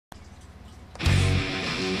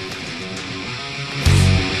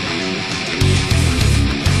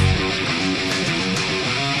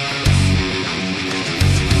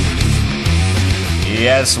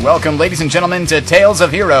Yes, welcome, ladies and gentlemen, to Tales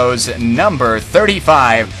of Heroes number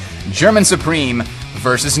 35, GermanSupreme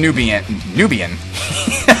versus Nuvion.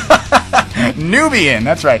 Nuvion,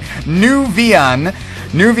 that's right. Nuvion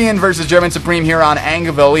versus GermanSupreme here on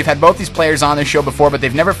Angeville. We've had both these players on this show before, but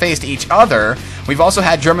they've never faced each other. We've also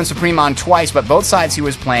had GermanSupreme on twice, but both sides he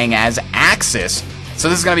was playing as Axis. So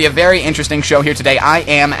this is going to be a very interesting show here today. I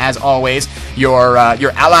am, as always, your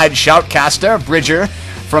allied shoutcaster, Bridger,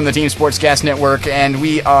 from the Team Sportscast Network, and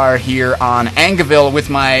we are here on Angeville with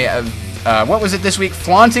my, what was it this week?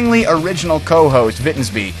 Flauntingly original co-host,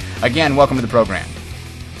 Vittensby. Again, welcome to the program.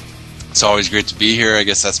 It's always great to be here. I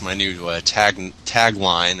guess that's my new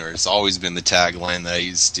tagline, or it's always been the tagline that I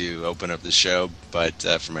used to open up the show. But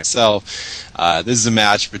for myself, this is a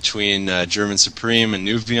match between GermanSupreme and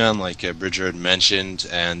Nuvion, like Bridger had mentioned,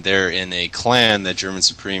 and they're in a clan that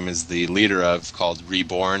GermanSupreme is the leader of called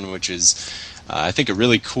Reborn, which is I think a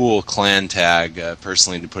really cool clan tag,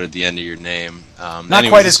 personally, to put at the end of your name. Not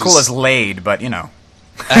quite as cool as Laid, but you know.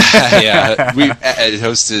 Yeah, we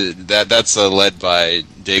hosted that. That's led by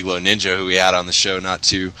Dayglow Ninja, who we had on the show not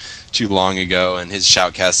too long ago, and his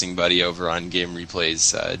shoutcasting buddy over on Game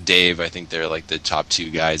Replays, Dave. I think they're like the top two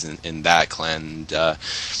guys in that clan. And,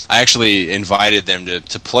 I actually invited them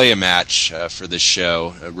to play a match for this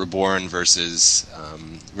show, Reborn versus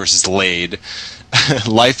Laid.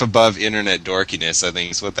 Life above internet dorkiness, I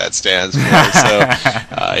think is what that stands for. So,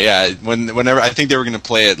 yeah, whenever I think they were going to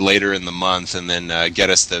play it later in the month, and then get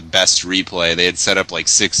us the best replay. They had set up like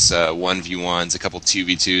 6 1v1s, a couple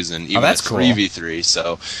 2v2s, and even a 3v3.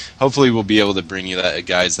 So, hopefully, we'll be able to bring you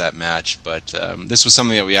guys that match. But this was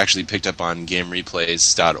something that we actually picked up on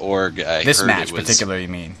GameReplays.org. This match, particularly, you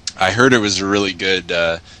mean? I heard it was a really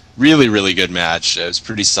good. Really good match. It was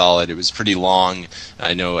pretty solid. It was pretty long.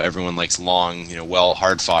 I know everyone likes long,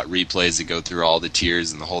 hard-fought replays that go through all the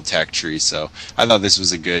tiers and the whole tech tree. So I thought this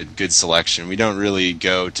was a good selection. We don't really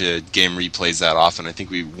go to game replays that often. I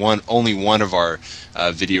think only one of our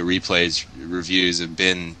video replays reviews have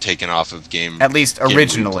been taken off of game. At least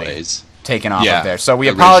originally. Game replays. Taken off of there. So we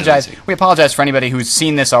apologize. We apologize for anybody who's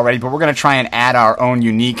seen this already, but we're going to try and add our own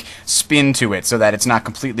unique spin to it so that it's not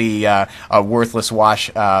completely a worthless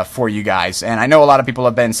wash for you guys. And I know a lot of people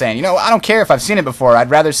have been saying, I don't care if I've seen it before.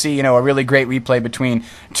 I'd rather see, a really great replay between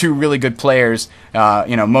two really good players,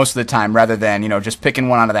 most of the time, rather than, just picking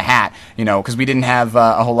one out of the hat, because we didn't have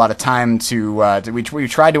a whole lot of time we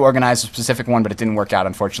tried to organize a specific one, but it didn't work out,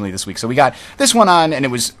 unfortunately, this week. So we got this one on, and it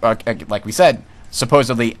was, like we said,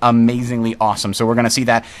 supposedly amazingly awesome. So we're going to see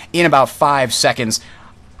that in about 5 seconds.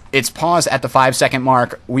 It's paused at the 5-second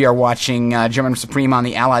mark. We are watching GermanSupreme on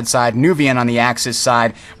the Allied side. Nuvion on the Axis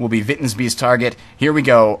side will be Vittensby's target. Here we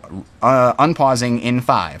go. Unpausing in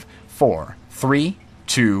 5, 4, 3,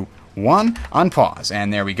 2, 1. Unpause.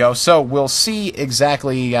 And there we go. So we'll see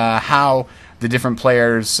exactly how the different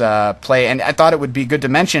players play. And I thought it would be good to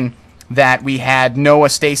mention that we had Noah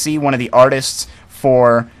Stacy, one of the artists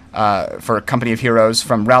for Company of Heroes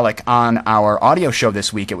from Relic, on our audio show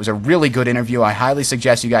this week. It was a really good interview. I highly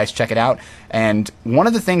suggest you guys check it out. And one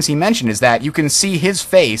of the things he mentioned is that you can see his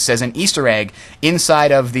face as an Easter egg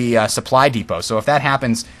inside of the supply depot. So if that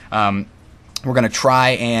happens, we're going to try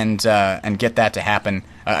and get that to happen.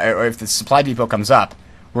 Or if the supply depot comes up,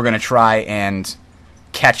 we're going to try and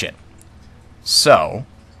catch it. So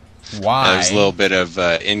why? There's a little bit of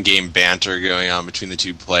in-game banter going on between the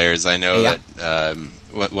two players. I know that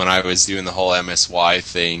when I was doing the whole MSY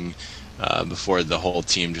thing before the whole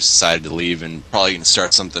team just decided to leave and probably going to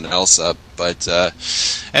start something else up. But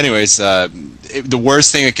anyways, the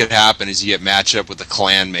worst thing that could happen is you get matched up with a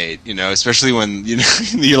clanmate, especially when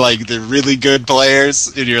you're like the really good players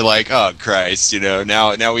and you're like, oh Christ,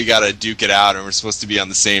 now we got to duke it out and we're supposed to be on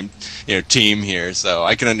the same team here. So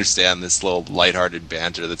I can understand this little lighthearted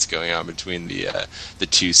banter that's going on between the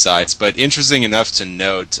two sides. But interesting enough to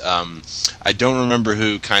note, I don't remember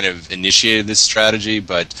who kind of initiated this strategy,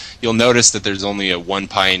 but you'll notice that there's only one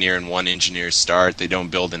pioneer and one engineer start. They don't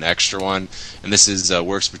build an extra one. And this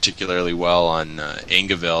works particularly well on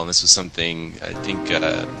Angeville, and this was something I think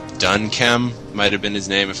Dunchem might have been his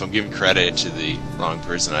name. If I'm giving credit to the wrong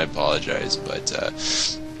person, I apologize. But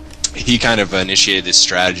he kind of initiated this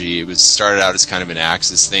strategy. It was started out as kind of an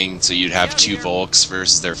Axis thing, so you'd have two Volks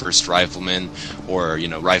versus their first riflemen, or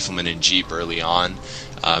riflemen and Jeep early on.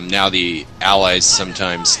 Now the Allies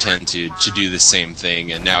sometimes tend to do the same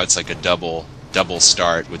thing, and now it's like a double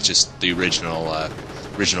start with just the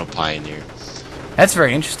original pioneer. That's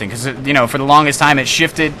very interesting because, you know, for the longest time it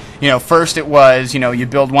shifted. You know, first it was, you know, you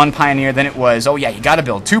build one Pioneer, then it was, oh yeah, you got to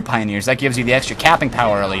build 2 Pioneers. That gives you the extra capping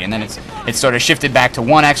power early, and then it's sort of shifted back to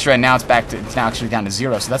 1 extra, and now it's now actually down to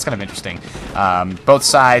 0. So that's kind of interesting. Both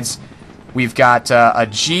sides, we've got a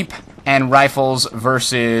Jeep and rifles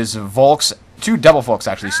versus Volks. 2 double Volks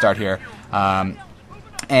actually start here.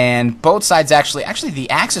 And both sides actually the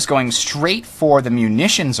Axis going straight for the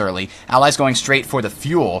munitions early, Allies going straight for the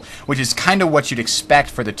fuel, which is kind of what you'd expect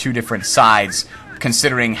for the 2 different sides,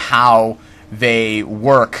 considering how they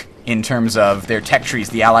work in terms of their tech trees.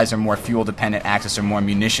 The Allies are more fuel dependent, Axis are more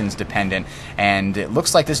munitions dependent, and it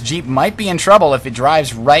looks like this Jeep might be in trouble if it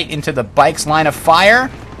drives right into the bike's line of fire.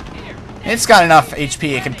 It's got enough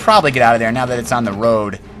HP, it can probably get out of there now that it's on the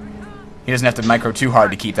road. He doesn't have to micro too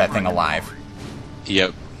hard to keep that thing alive.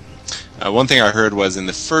 Yep. One thing I heard was in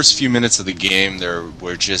the first few minutes of the game there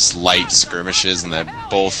were just light skirmishes, and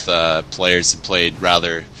that both players had played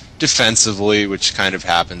rather defensively, which kind of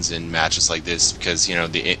happens in matches like this because, you know,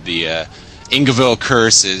 the Ingeville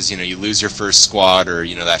curse is, you know, you lose your first squad, or,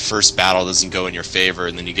 you know, that first battle doesn't go in your favor,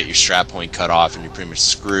 and then you get your strat point cut off and you're pretty much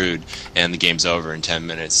screwed and the game's over in 10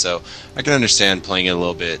 minutes. So I can understand playing it a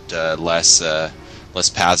little bit less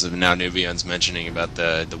passive. And now Nuvion's mentioning about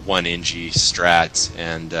the 1 NG strat,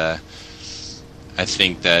 and I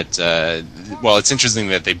think that, well, it's interesting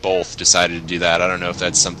that they both decided to do that. I don't know if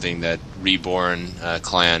that's something that Reborn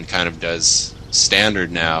clan kind of does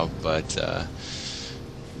standard now, but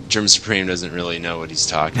GermanSupreme doesn't really know what he's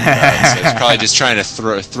talking about. So he's probably just trying to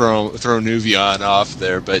throw Nuvion off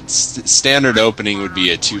there. But standard opening would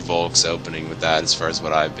be a 2 Volks opening with that, as far as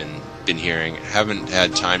what I've been hearing. Haven't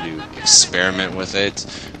had time to experiment with it,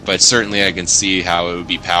 but certainly I can see how it would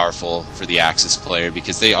be powerful for the Axis player,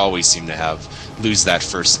 because they always seem to lose that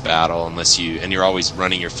first battle unless and you're always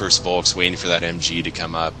running your first Volks waiting for that MG to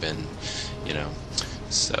come up, and, you know,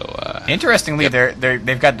 so interestingly, yep.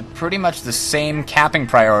 they've got pretty much the same capping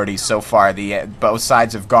priorities so far. Both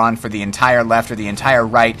sides have gone for the entire left or the entire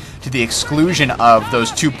right, to the exclusion of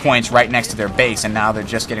those 2 points right next to their base, and now they're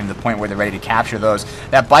just getting to the point where they're ready to capture those.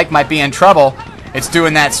 That bike might be in trouble. It's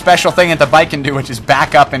doing that special thing that the bike can do, which is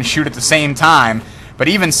back up and shoot at the same time. But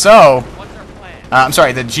even so, I'm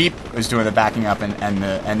sorry, the Jeep is doing the backing up,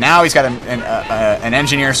 and now he's got an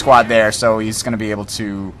engineer squad there, so he's going to be able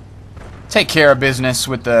to take care of business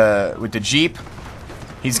with the Jeep.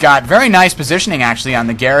 He's got very nice positioning actually on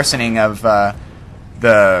the garrisoning of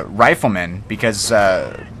the riflemen, because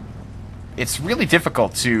it's really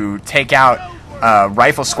difficult to take out a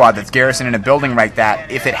rifle squad that's garrisoned in a building like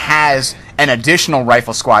that if it has an additional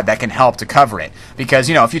rifle squad that can help to cover it. Because,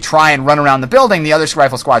 you know, if you try and run around the building, the other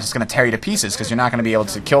rifle squad is just going to tear you to pieces, because you're not going to be able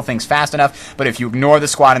to kill things fast enough. But if you ignore the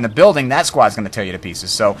squad in the building, that squad's going to tear you to pieces.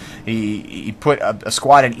 So he put a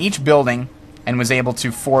squad in each building and was able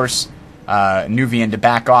to force Nuvion to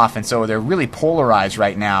back off. And so they're really polarized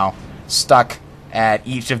right now, stuck at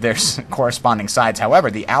each of their corresponding sides. However,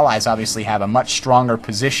 the Allies obviously have a much stronger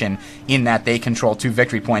position in that they control 2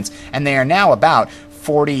 victory points, and they are now about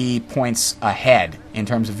 40 points ahead in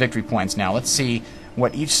terms of victory points. Now, let's see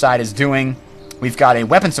what each side is doing. We've got a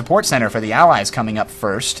weapon support center for the Allies coming up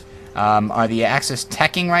first. Are the Axis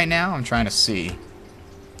teching right now? I'm trying to see.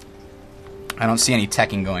 I don't see any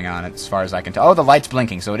teching going on as far as I can tell. Oh, the light's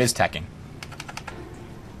blinking, so it is teching.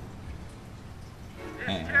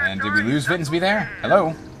 And did we lose Vittensby there?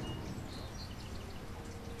 Hello?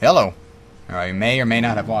 Hello. All right, we may or may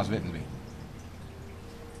not have lost Vittensby.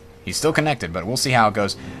 He's still connected, but we'll see how it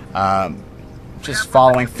goes. Just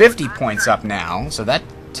following 50 points up now, so that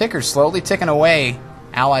ticker's slowly ticking away.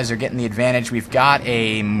 Allies are getting the advantage. We've got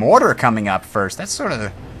a mortar coming up first. That's sort of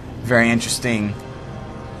a very interesting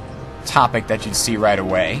topic that you'd see right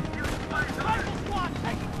away.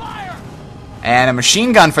 And a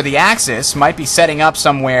machine gun for the Axis might be setting up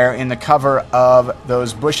somewhere in the cover of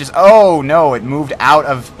those bushes. Oh, no, it moved out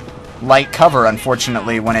of light cover,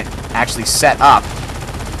 unfortunately, when it actually set up.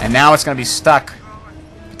 And now it's going to be stuck,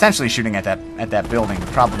 potentially shooting at that building.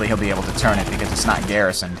 Probably he'll be able to turn it because it's not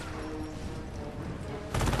garrisoned.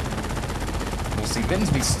 We'll see.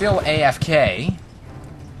 Vittensby's still AFK.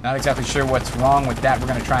 Not exactly sure what's wrong with that. We're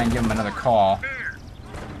going to try and give him another call.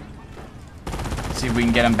 See if we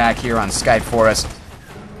can get him back here on Skype for us.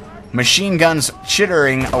 Machine guns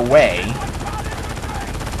chittering away.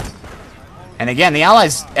 And again, the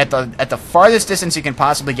Allies at the farthest distance you can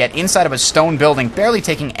possibly get, inside of a stone building, barely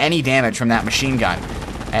taking any damage from that machine gun.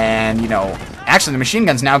 And, you know, actually the machine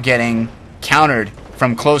gun's now getting countered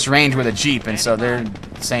from close range with a Jeep, and so they're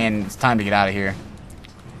saying it's time to get out of here.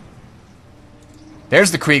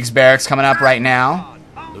 There's the Kriegs barracks coming up right now.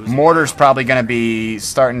 Mortar's probably going to be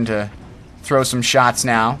starting to throw some shots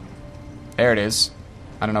now. There it is.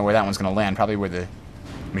 I don't know where that one's going to land. Probably where the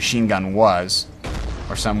machine gun was,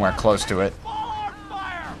 or somewhere close to it.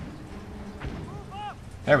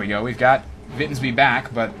 There we go. We've got Vittensby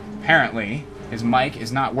back, but apparently his mic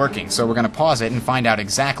is not working. So we're going to pause it and find out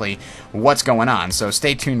exactly what's going on. So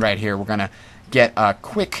stay tuned right here. We're going to get a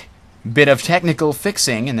quick bit of technical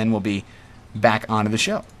fixing, and then we'll be back onto the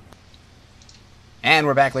show. And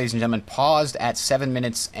we're back, ladies and gentlemen, paused at 7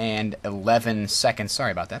 minutes and 11 seconds.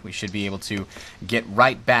 Sorry about that. We should be able to get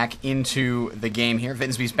right back into the game here.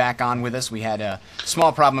 Vittensby's back on with us. We had a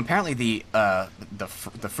small problem. Apparently the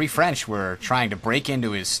Free French were trying to break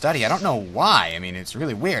into his study. I don't know why. I mean, it's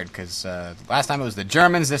really weird, because last time it was the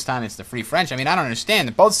Germans, this time it's the Free French. I mean, I don't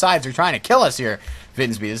understand. Both sides are trying to kill us here,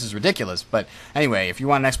 Vittensby. This is ridiculous. But anyway, if you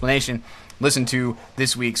want an explanation, listen to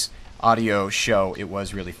this week's audio show. It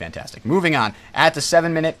was really fantastic. Moving on, at the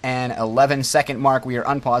 7 minute and 11 second mark, we are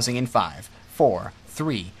unpausing in 5, 4,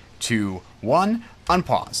 3, 2, 1.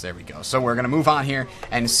 Unpause. There we go. So we're going to move on here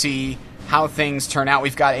and see how things turn out.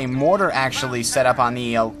 We've got a mortar actually set up on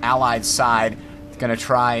the Allied side. Going to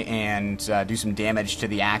try and do some damage to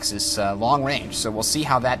the Axis long range. So we'll see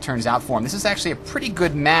how that turns out for him. This is actually a pretty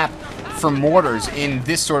good map for mortars in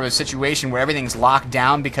this sort of a situation where everything's locked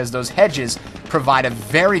down, because those hedges provide a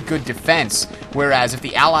very good defense. Whereas if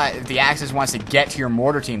the Axis wants to get to your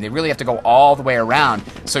mortar team, they really have to go all the way around.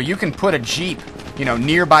 So you can put a Jeep, you know,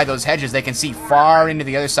 nearby those hedges. They can see far into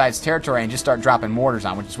the other side's territory and just start dropping mortars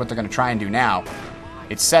on, which is what they're going to try and do now.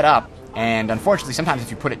 It's set up. And unfortunately, sometimes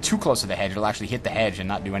if you put it too close to the hedge, it'll actually hit the hedge and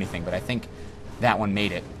not do anything. But I think that one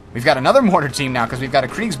made it. We've got another mortar team now, because we've got a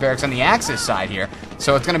Kriegsbarracks on the Axis side here.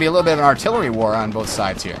 So it's going to be a little bit of an artillery war on both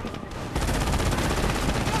sides here.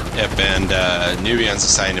 Yep, and Nuvion's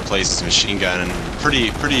deciding to place his machine gun in a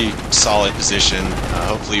pretty solid position.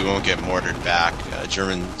 Hopefully he won't get mortared back.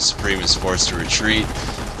 GermanSupreme is forced to retreat.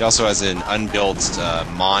 He also has an unbuilt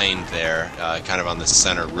mine there, kind of on the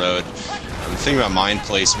center road. The thing about mine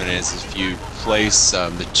placement is if you place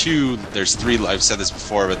there's three, I've said this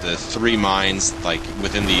before, but the three mines, like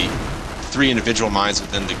within the three individual mines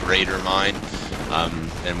within the greater mine,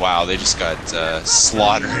 and wow, they just got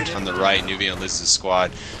slaughtered on the right. Nuvion loses his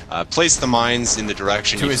squad. Place the mines in the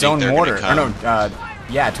direction to you his think own they're mortar. Come.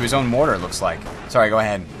 Yeah, to his own mortar, it looks like. Sorry, go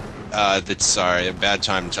ahead. Sorry, a bad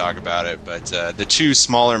time to talk about it, but the two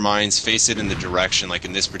smaller mines face it in the direction, like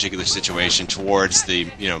in this particular situation, towards the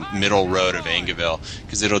middle road of Angeville,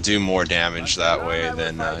 because it'll do more damage that way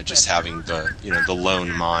than just having the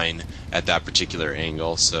lone mine at that particular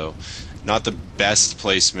angle. So, not the best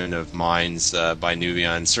placement of mines by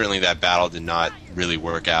Nuvion. Certainly, that battle did not really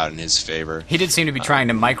work out in his favor. He did seem to be trying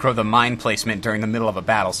to micro the mine placement during the middle of a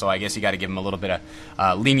battle, so I guess you got to give him a little bit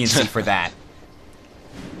of leniency for that.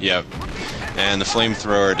 Yep, and the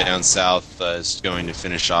flamethrower down south is going to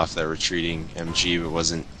finish off that retreating MG, but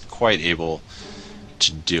wasn't quite able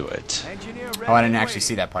to do it. Oh, I didn't actually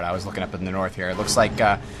see that part. I was looking up in the north here. It looks like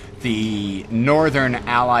the northern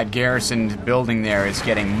Allied garrison building there is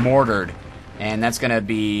getting mortared, and that's going to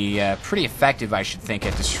be pretty effective, I should think,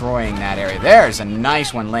 at destroying that area. There's a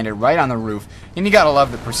nice one landed right on the roof, and you got to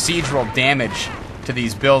love the procedural damage to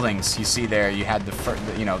these buildings. You see there, you had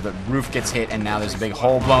the roof gets hit, and now there's a big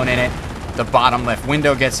hole blown in it. The bottom left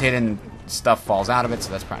window gets hit, and stuff falls out of it.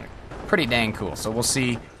 So that's pretty dang cool. So we'll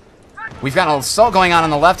see. We've got an assault going on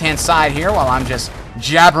the left-hand side here, while I'm just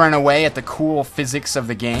jabbering away at the cool physics of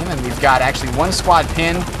the game. And we've got actually one squad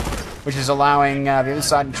pin, which is allowing the other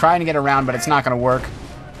side trying to get around, but it's not going to work.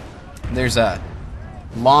 There's a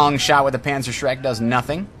long shot with the Panzerschreck, does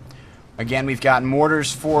nothing. Again, we've got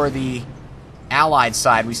mortars for the Allied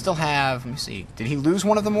side. We still have, let me see, did he lose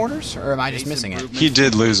one of the mortars, or am I just missing it? He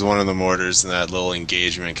did lose one of the mortars in that little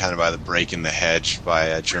engagement, kind of by the break in the hedge by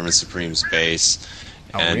GermanSupreme's base.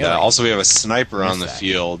 Oh, and really? Also we have a sniper on the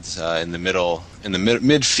field, in the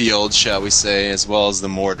midfield, shall we say, as well as the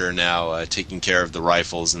mortar now taking care of the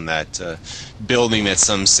rifles in that building that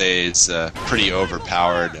some say is pretty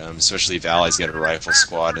overpowered, especially if Allies get a rifle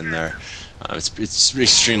squad in there. It's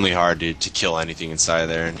extremely hard to kill anything inside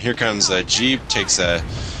there. And here comes a Jeep, takes a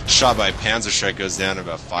shot by Panzerschreck, goes down to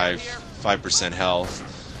about 5% health.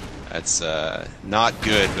 That's not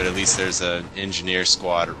good, but at least there's an engineer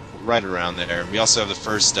squad right around there. We also have the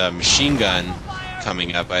first machine gun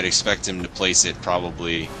coming up. I'd expect him to place it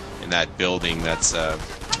probably in that building that's the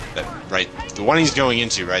one he's going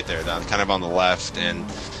into right there, kind of on the left, and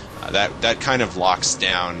that kind of locks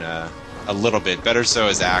down a little bit. Better so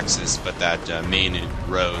as Axis, but that main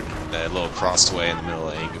road, that little crossway in the middle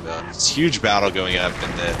of Angeville. It's a huge battle going up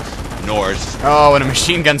in the north. Oh, and a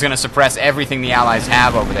machine gun's going to suppress everything the Allies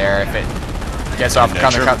have over there if it Gets off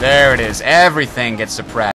cover. There it is. Everything gets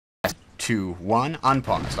suppressed. 2-1,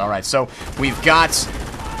 unpaused. All right, so we've got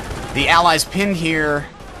the Allies pinned here,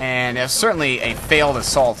 and certainly a failed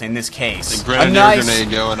assault in this case. The grenade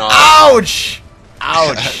going off. Ouch!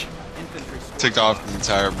 Ouch! Took off the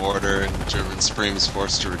entire mortar, and GermanSupreme was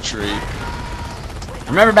forced to retreat.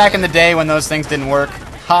 Remember back in the day when those things didn't work?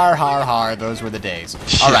 Har, har, har. Those were the days.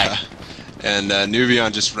 All right. And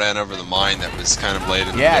Nuvion just ran over the mine that was kind of laid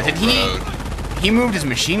in the middle road. He moved his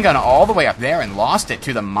machine gun all the way up there and lost it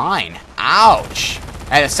to the mine. Ouch!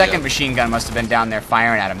 And a second machine gun must have been down there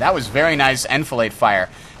firing at him. That was very nice enfilade fire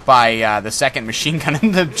by the second machine gun,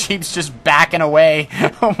 and the Jeep's just backing away.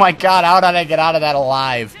 Oh my god, how did I get out of that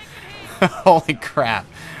alive? Holy crap.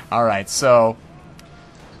 Alright, so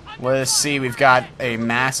let's see. We've got a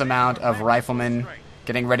mass amount of riflemen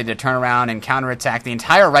getting ready to turn around and counterattack. The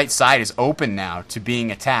entire right side is open now to being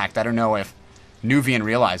attacked. I don't know if Nuvion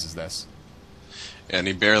realizes this. And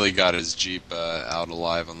he barely got his Jeep out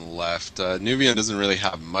alive on the left. Nuvion doesn't really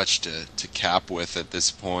have much to cap with at this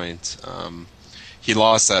point. He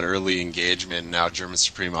lost that early engagement. Now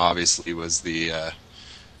GermanSupreme obviously was the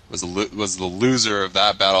loser of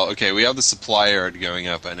that battle. Okay, we have the supply yard going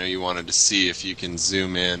up. I know you wanted to see if you can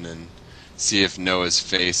zoom in and see if Noah's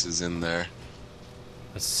face is in there.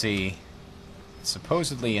 Let's see. It's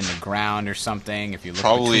supposedly in the ground or something. If you look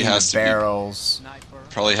probably between has the barrels.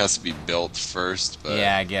 Probably has to be built first. But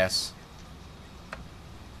yeah, I guess.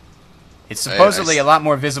 It's supposedly a lot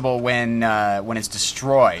more visible when it's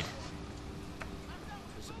destroyed.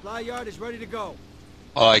 The supply yard is ready to go.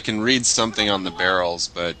 Well, I can read something on the barrels,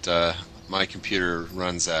 but my computer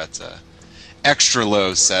runs at extra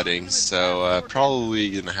low settings, so probably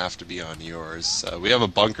going to have to be on yours. We have a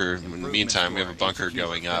bunker. In the meantime, we have a bunker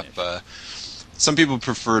going up. Some people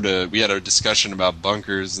prefer to... We had a discussion about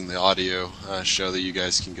bunkers in the audio show that you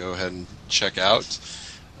guys can go ahead and check out.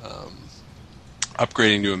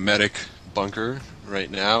 Upgrading to a medic bunker right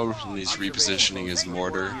now, and he's repositioning his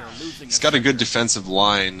mortar. He's got a good defensive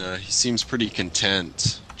line. He seems pretty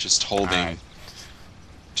content just holding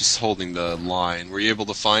the line. Were you able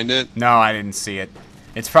to find it? No, I didn't see it.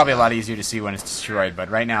 It's probably a lot easier to see when it's destroyed, but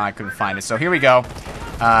right now I couldn't find it. So here we go.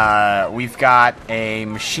 We've got a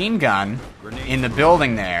machine gun in the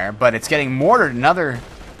building there, but it's getting mortared.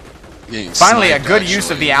 Finally, a good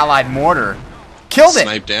use of the Allied mortar. Killed it!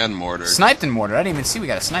 Sniped and mortared. Sniped and mortared. I didn't even see we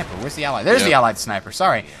got a sniper. Where's the Allied? There's the Allied sniper.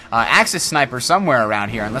 Sorry. Axis sniper somewhere around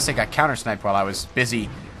here, unless they got counter-sniped while I was busy.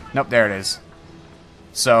 Nope, there it is.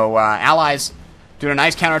 So, Allies doing a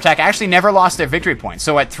nice counterattack. Actually never lost their victory point.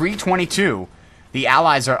 So at 322... the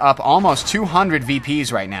Allies are up almost 200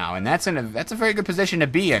 VPs right now, and that's a very good position to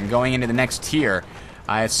be in going into the next tier.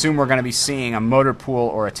 I assume we're going to be seeing a motor pool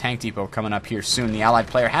or a tank depot coming up here soon. The Allied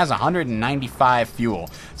player has 195 fuel,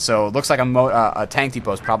 so it looks like a tank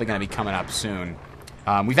depot is probably going to be coming up soon.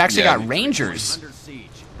 We've actually got Rangers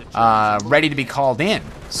ready to be called in.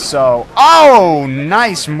 So, oh,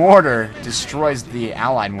 nice mortar destroys the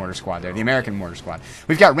Allied mortar squad there, the American mortar squad.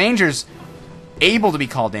 We've got Rangers able to be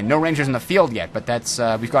called in. No Rangers in the field yet, but that's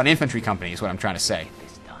we've got an infantry company is what I'm trying to say.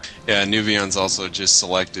 Yeah, Nuvion's also just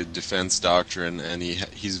selected defense doctrine, and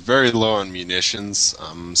he's very low on munitions.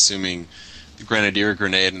 I'm assuming the Grenadier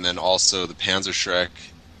grenade and then also the Panzerschreck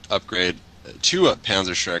upgrade, two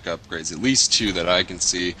Panzerschreck upgrades, at least two that I can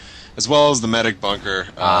see, as well as the medic bunker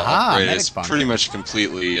upgrade is pretty much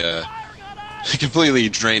completely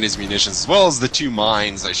drained his munitions, as well as the two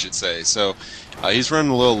mines, I should say. So he's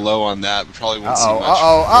running a little low on that. We probably won't see much for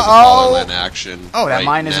the fatherland action that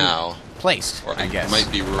mine now. Isn't placed, or I guess.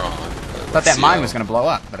 Might be wrong. Thought that mine was going to blow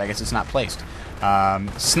up, but I guess it's not placed.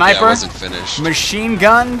 Sniper, yeah, it wasn't finished. Machine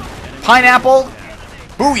gun, pineapple,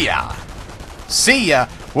 booyah. See ya,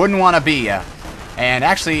 wouldn't want to be ya. And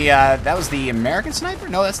actually, that was the American sniper?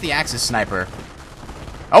 No, that's the Axis sniper.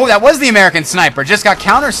 Oh, that was the American sniper. Just got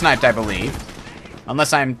counter-sniped, I believe.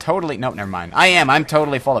 Unless I'm totally... Nope, never mind. I'm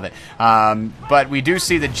totally full of it. But we do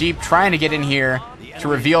see the Jeep trying to get in here to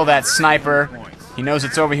reveal that sniper. He knows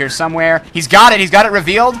it's over here somewhere. He's got it. He's got it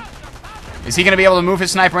revealed. Is he going to be able to move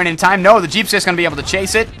his sniper in time? No, the Jeep's just going to be able to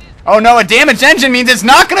chase it. Oh, no, a damaged engine means it's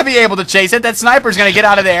not going to be able to chase it. That sniper's going to get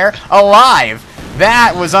out of there alive.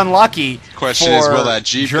 That was unlucky. Question is, will that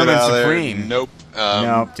Jeep get out of there? GermanSupreme. Nope.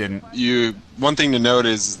 Nope, didn't. One thing to note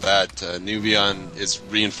is that Nuvion is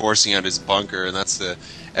reinforcing out his bunker, and that's the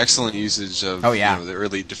excellent usage of the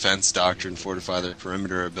early defense doctrine, fortify the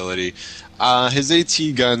perimeter ability. His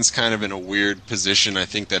AT gun's kind of in a weird position. I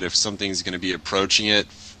think that if something's going to be approaching it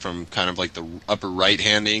from kind of like the upper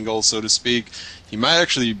right-hand angle, so to speak. He might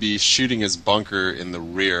actually be shooting his bunker in the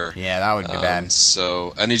rear. Yeah, that would be bad.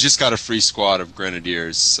 So, and he just got a free squad of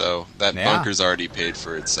grenadiers, so that bunker's already paid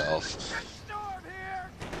for itself.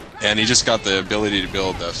 And he just got the ability to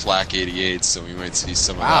build the flak 88s, so we might see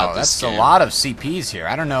some of that this game. Wow, that's a lot of CPs here.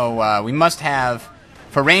 I don't know. We must have,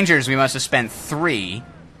 for Rangers, we must have spent 3.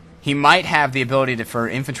 He might have the ability for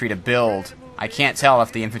infantry to build. I can't tell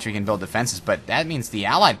if the infantry can build defenses, but that means the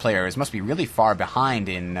Allied players must be really far behind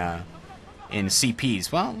in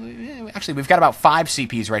CPs. Well, actually, we've got about 5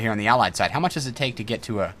 CPs right here on the Allied side. How much does it take to get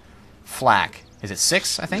to a flak? Is it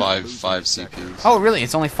 6, I think? 5 CPs. Oh, really?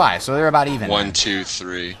 It's only 5, so they're about even. 1, 2,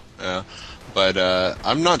 3. Yeah. But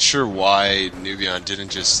I'm not sure why Nuvion didn't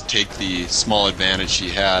just take the small advantage he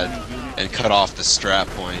had and cut off the strap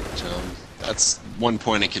point. That's one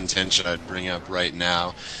point of contention I'd bring up right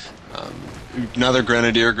now. Another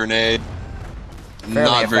grenadier grenade.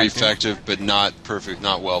 Not very effective, but not perfect,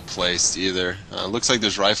 not well placed either. Looks like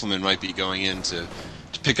this rifleman might be going in to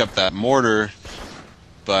pick up that mortar,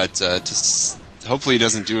 but hopefully he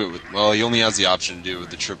doesn't do it with. Well, he only has the option to do it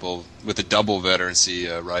with the double veterancy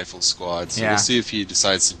rifle squad. So we'll see if he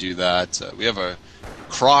decides to do that. We have a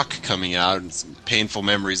Croc coming out, and some painful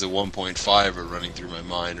memories of 1.5 are running through my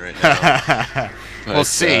mind right now. We'll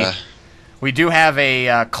see. We do have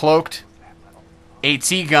a cloaked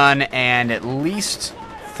AT gun and at least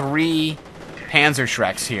 3 Panzer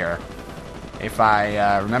Shreks here, if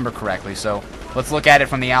I remember correctly. So let's look at it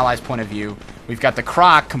from the Allies' point of view. We've got the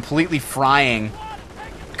Croc completely frying,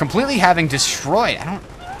 completely having destroyed. I don't.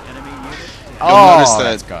 Oh,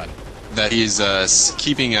 that's good. That he's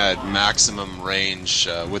keeping at maximum range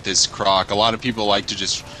with his Croc. A lot of people like to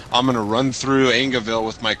just, I'm going to run through Angeville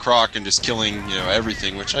with my Croc and just killing,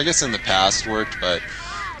 everything, which I guess in the past worked, but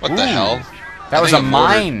what the hell? That was a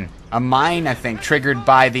mine. A mine, I think, triggered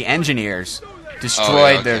by the engineers,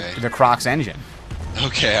 destroyed the Croc's engine.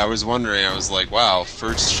 Okay, I was wondering. I was like, wow,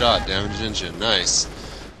 first shot, damaged engine, nice.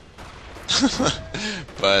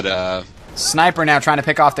 But, Sniper now trying to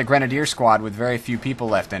pick off the Grenadier squad with very few people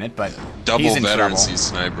left in it, but double he's in veterancy trouble.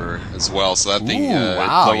 Sniper as well, so that thing,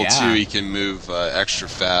 level 2, he can move extra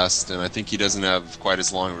fast, and I think he doesn't have quite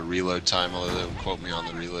as long of a reload time, although they don't quote me on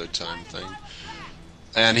the reload time thing.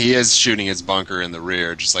 And he is shooting his bunker in the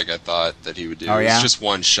rear, just like I thought that he would do. Oh, yeah? It's just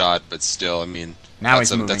one shot, but still, I mean, now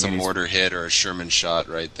that's a mortar hit or a Sherman shot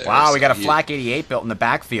right there. Wow, so we got a flak 88 built in the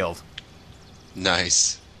backfield.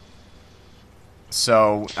 Nice.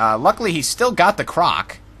 So, luckily he's still got the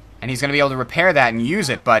Croc, and he's going to be able to repair that and use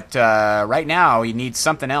it, but right now he needs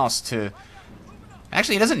something else to...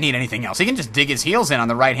 Actually, he doesn't need anything else. He can just dig his heels in on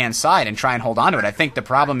the right-hand side and try and hold on to it. I think the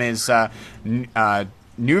problem is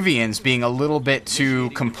Nuvians being a little bit too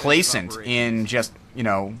complacent in just,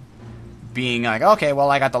 being like, okay,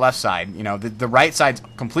 well, I got the left side. The right side's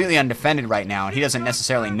completely undefended right now, and he doesn't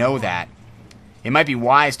necessarily know that. It might be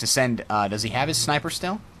wise to send... does he have his sniper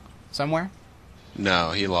still? Somewhere?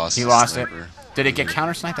 No, he lost it. Did it get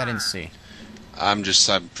counter-sniped? I didn't see. I'm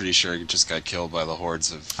pretty sure it just got killed by the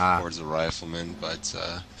hordes of riflemen, but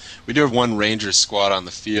we do have one Ranger squad on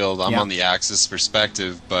the field. I'm on the Axis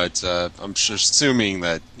perspective, but I'm assuming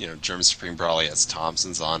that GermanSupreme probably has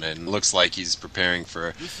Thompsons on it, and it looks like he's preparing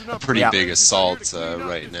for a pretty big assault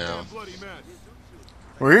right now.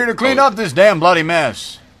 We're here to clean up this damn bloody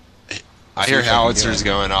mess. I hear howitzers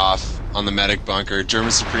going off on the medic bunker.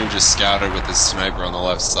 GermanSupreme just scouted with his sniper on the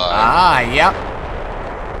left side. Yep.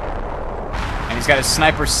 And he's got his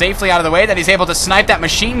sniper safely out of the way, that he's able to snipe that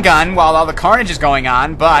machine gun while all the carnage is going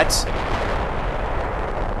on, but...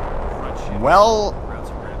 well,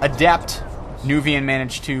 adept. Nuvion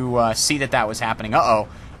managed to see that was happening. Uh-oh.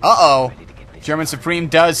 GermanSupreme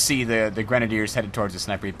does see the Grenadiers headed towards the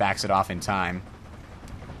sniper. He backs it off in time.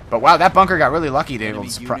 But wow, that bunker got really lucky to be able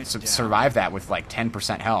to survive that with like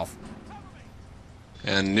 10% health.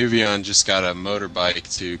 And Nuvion just got a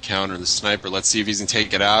motorbike to counter the sniper. Let's see if he can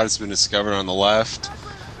take it out. It's been discovered on the left.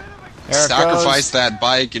 Sacrifice that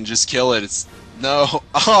bike and just kill it. No. Oh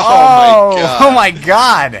my god. Oh my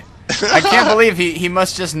god. I can't believe he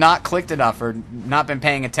must just not clicked enough or not been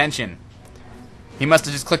paying attention. He must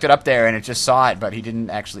have just clicked it up there and it just saw it, but he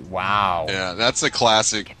didn't actually... Wow. Yeah, that's a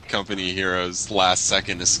classic Company Heroes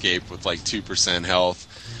last-second escape with like 2% health.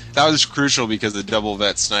 That was crucial because the double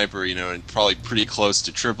vet sniper, and probably pretty close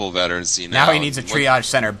to triple veterancy now. Now he needs a triage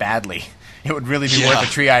center badly. It would really be worth a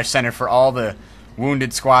triage center for all the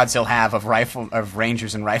wounded squads he'll have of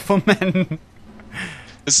Rangers and Riflemen.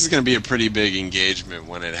 This is going to be a pretty big engagement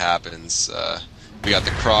when it happens. We got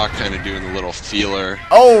the Croc kind of doing the little feeler.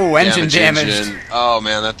 Oh, engine damaged. Oh,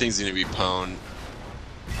 man, that thing's going to be pwned.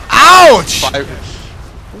 Ouch!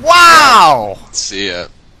 Wow! See ya.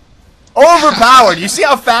 Overpowered. You see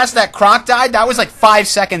how fast that croc died? That was like 5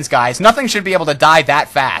 seconds, guys. Nothing should be able to die that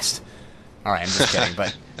fast. Alright, I'm just kidding,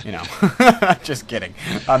 but, you know. Just kidding.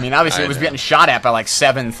 I mean, obviously it was getting shot at by like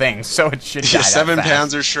 7 things, so it should die that 7 fast.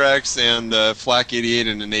 Panzer Shreks and Flak 88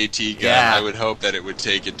 and an AT gun. Yeah. I would hope that it would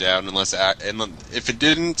take it down, unless if it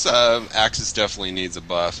didn't, Axis definitely needs a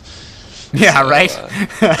buff. Yeah, so, right?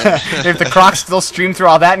 If the croc still streamed through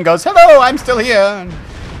all that and goes, hello, I'm still here,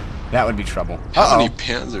 that would be trouble. How many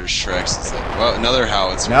Panzer Shreks is that? Well, another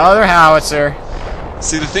howitzer. Another howitzer.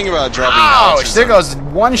 See, the thing about dropping Ouch! howitzers... There goes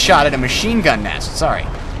one shot at a machine gun nest. Sorry.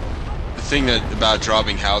 The thing about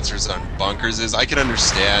dropping howitzers on bunkers is, I can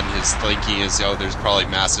understand his thinking is, oh, there's probably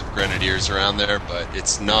massive grenadiers around there, but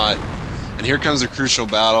it's not. And here comes a crucial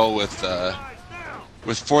battle with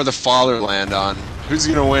For the Fatherland on. Who's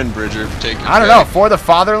gonna win, Bridger? I don't know. For the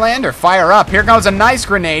Fatherland or fire up? Here goes a nice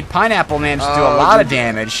grenade. Pineapple managed to do a lot of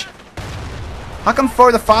damage. How come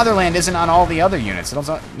For the Fatherland isn't on all the other units?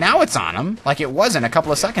 Now it's on them, like it wasn't a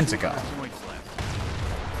couple of seconds ago.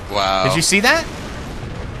 Wow. Did you see that?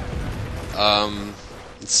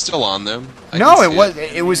 It's still on them. No,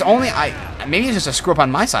 it was only maybe it's just a screw up on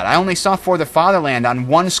my side. I only saw For the Fatherland on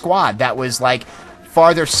one squad that was like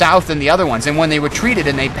farther south than the other ones, and when they retreated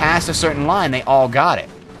and they passed a certain line, they all got it.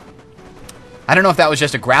 I don't know if that was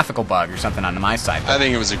just a graphical bug or something on my side. I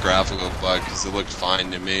think it was a graphical bug because it looked fine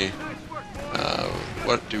to me.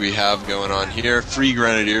 What do we have going on here? Free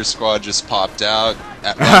Grenadier Squad just popped out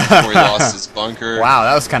right before he lost his bunker. Wow,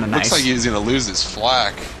 that was kind of nice. Looks like he's going to lose his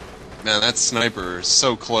flak. Man, that sniper is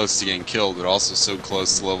so close to getting killed, but also so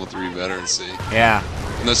close to level 3 veterancy. Yeah.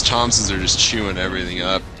 And those Thompsons are just chewing everything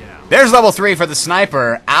up. There's level 3 for the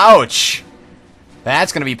sniper. Ouch!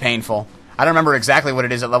 That's going to be painful. I don't remember exactly what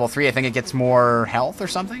it is at level 3. I think it gets more health or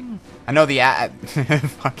something. I know the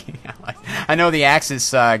fucking allies. I know the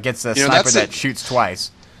Axis gets a sniper that shoots twice.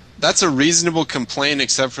 That's a reasonable complaint,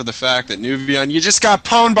 except for the fact that Nuvion, you just got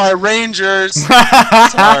pwned by Rangers. Sorry.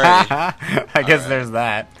 I guess there's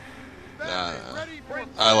that.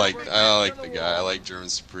 I like the guy. I like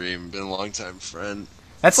GermanSupreme. Been a long time friend.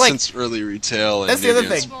 That's like since early retail. That's the other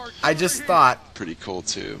thing. I just thought pretty cool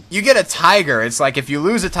too. You get a tiger. It's like if you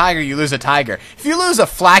lose a tiger, you lose a tiger. If you lose a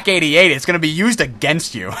Flak 88, it's going to be used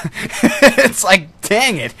against you. It's like,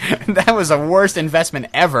 dang it, that was the worst investment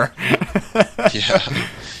ever. Yeah.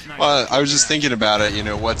 Well, I was just thinking about it. You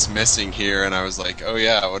know, what's missing here, and I was like, oh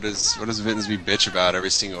yeah, what does Vittensby bitch about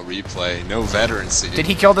every single replay? No veterancy. Did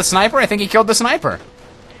he kill the sniper? I think he killed the sniper.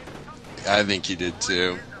 I think he did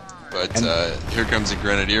too. But here comes a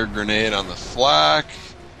Grenadier grenade on the flak.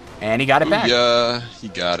 And he got it back. Yeah, he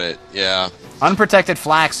got it. Yeah. Unprotected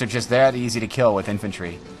flaks are just that easy to kill with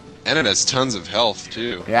infantry. And it has tons of health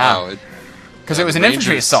too. Yeah. Because it was an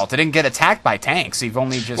infantry assault. It didn't get attacked by tanks. You've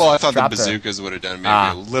only just. Well, I thought the bazookas would have done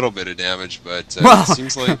maybe a little bit of damage, but well, it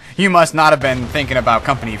seems like you must not have been thinking about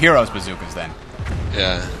Company of Heroes bazookas then.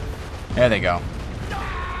 Yeah. There they go.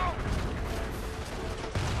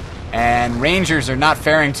 And Rangers are not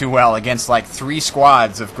faring too well against like 3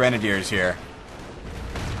 squads of Grenadiers here.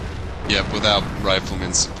 Yep, without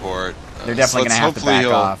rifleman support. They're definitely going to have to back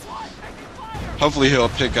off. Hopefully he'll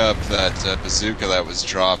pick up that bazooka that was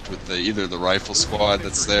dropped with either the rifle squad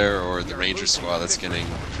that's there or the ranger squad that's getting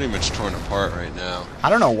pretty much torn apart right now. I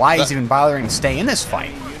don't know why he's even bothering to stay in this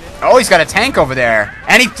fight. Oh, he's got a tank over there.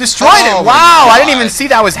 And he destroyed it! Wow, I didn't even see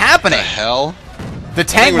that was happening. What the hell? The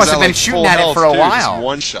tank must have been shooting at it for a while. Just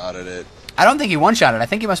one-shot at it. I don't think he one-shot it. I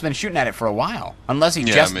think he must have been shooting at it for a while. Unless he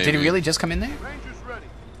just... maybe. Did he really just come in there?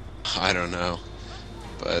 I don't know.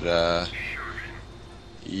 But,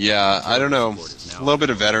 yeah, I don't know. A little bit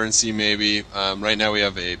of veterancy, maybe. Right now we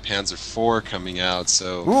have a Panzer IV coming out,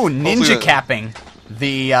 so... Ooh, ninja capping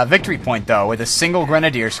the victory point, though, with a single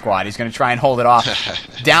Grenadier squad. He's going to try and hold it off.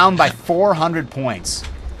 Down by 400 points.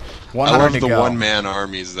 100 I love to the go. one-man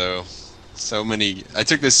armies, though. So many. I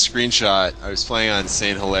took this screenshot. I was playing on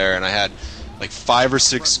Saint Hilaire, and I had like 5 or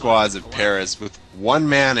 6 squads of Paris with one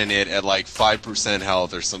man in it at like 5%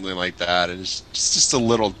 health or something like that. And it's just a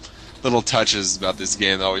little touches about this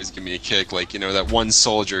game that always give me a kick. Like, you know, that one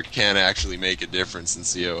soldier can actually make a difference in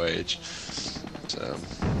COH. So.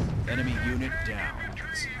 Enemy unit down.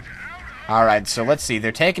 All right, so let's see.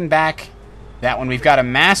 They're taking back that one. We've got a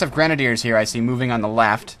mass of Grenadiers here, I see, moving on the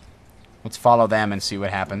left. Let's follow them and see what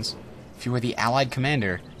happens. If you were the Allied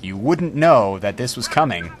commander, you wouldn't know that this was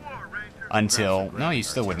coming until... No, you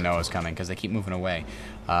still wouldn't know it was coming because they keep moving away.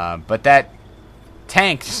 But that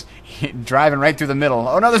tank's driving right through the middle.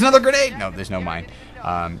 Oh, no, there's another grenade! No, there's no mine.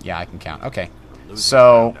 Yeah, I can count. Okay.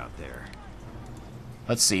 So,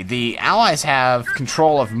 let's see. The Allies have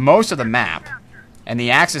control of most of the map. And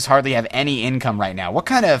the Axis hardly have any income right now. What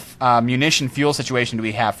kind of munition fuel situation do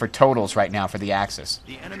we have for totals right now for the Axis?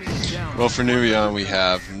 Well, for Nuvion, we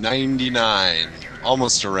have 99,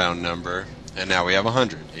 almost a round number. And now we have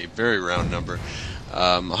 100, a very round number.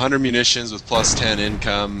 100 munitions with plus 10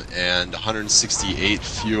 income and 168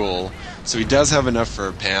 fuel. So he does have enough for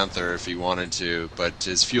a Panther if he wanted to, but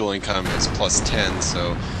his fuel income is plus 10,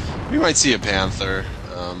 so we might see a Panther.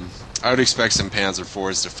 I would expect some Panzer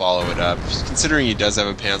IVs to follow it up, considering he does have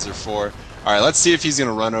a Panzer IV. Alright, let's see if he's going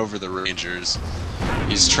to run over the Rangers.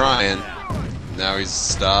 He's trying. Now he's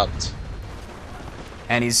stopped.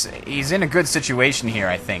 And he's in a good situation here,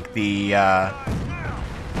 I think. The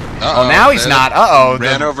oh, now he's not. Uh-oh.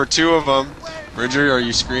 Ran over 2 of them. Bridger, are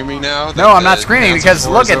you screaming now? No, I'm not screaming because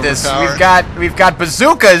look at this. We've got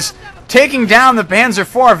bazookas taking down the Panzer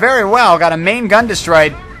IV very well. Got a main gun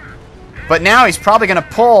destroyed. But now he's probably going to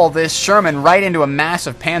pull this Sherman right into a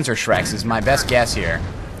massive Panzer Shreks, is my best guess here.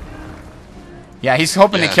 Yeah, he's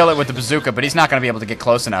hoping to kill it with the bazooka, but he's not going to be able to get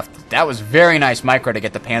close enough. That was very nice micro to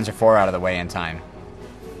get the Panzer IV out of the way in time.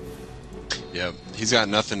 Yep, he's got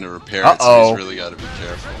nothing to repair it, so he's really got to be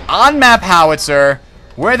careful. On-map howitzer.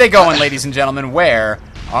 Where are they going, ladies and gentlemen? Where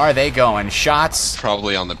are they going? Shots?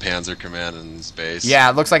 Probably on the Panzer Command's base. Yeah,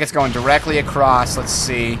 it looks like it's going directly across. Let's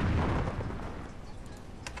see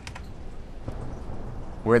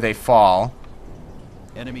where they fall.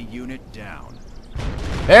 Enemy unit down.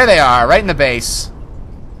 There they are, right in the base.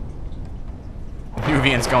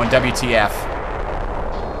 Nuvion's going WTF.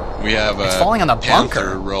 We have it's falling on the Panther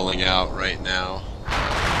bunker rolling out right now.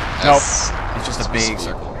 Nope, it's just a big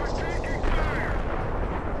circle.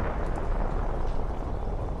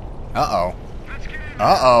 Uh-oh.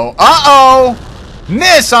 Uh-oh. Uh-oh!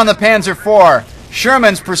 Miss on the Panzer IV.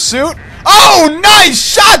 Sherman's pursuit. Oh, nice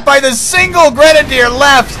shot by the single grenadier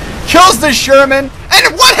left. Kills the Sherman.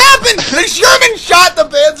 And what happened? The Sherman shot the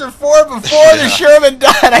Panzer IV before the Sherman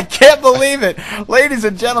died. I can't believe it. Ladies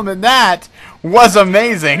and gentlemen, that was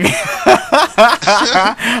amazing.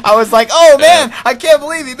 I was like, oh man, I can't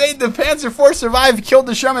believe he made the Panzer IV survive, killed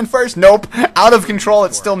the Sherman first. Nope. Out of control,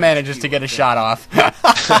 it still manages to get a shot off.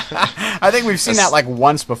 I think we've seen that like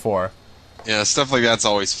once before. Yeah, stuff like that's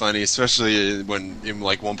always funny, especially when in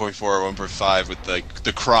like 1.4 or 1.5 with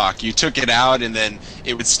the croc. You took it out and then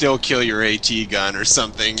it would still kill your AT gun or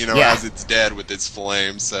something, you know, as it's dead with its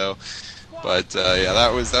flame. So, but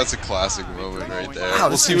yeah, that's a classic moment right there. Wow,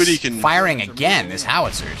 we'll see what he can firing again. This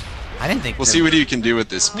howitzers. I didn't think we'll see what he can do with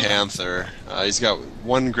this Panther. He's got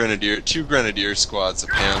 2 Grenadier squads, a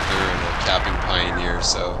Panther and a Capping Pioneer.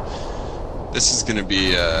 So this is going to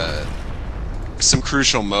be some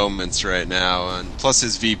crucial moments right now, and plus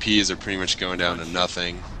his VPs are pretty much going down to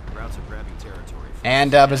nothing. And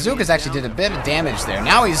Bazookas actually did a bit of damage there.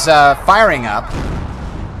 Now he's firing up,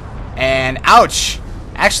 and ouch!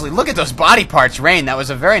 Actually, look at those body parts rain. That was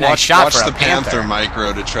a very nice shot for a Panther. Panther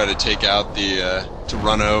micro to try to take out the to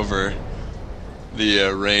run over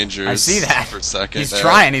the Rangers. I see that for a second. He's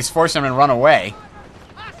trying. He's forcing them to run away.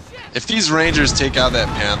 If these Rangers take out that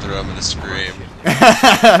Panther, I'm gonna scream.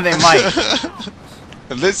 They might.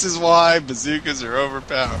 This is why bazookas are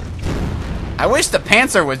overpowered. I wish the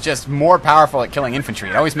Panther was just more powerful at killing infantry.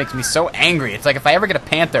 It always makes me so angry. It's like if I ever get a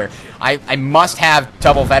Panther, I must have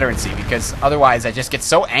double veterancy, because otherwise I just get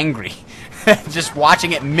so angry just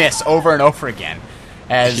watching it miss over and over again.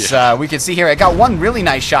 As we can see here, it got one really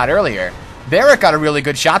nice shot earlier. There it got a really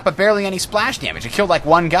good shot, but barely any splash damage. It killed like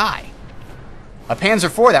 1 guy. A Panzer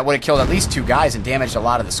IV, that would have killed at least 2 guys and damaged a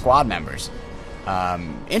lot of the squad members.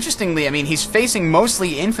 Interestingly, I mean, he's facing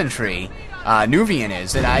mostly infantry, Nuvion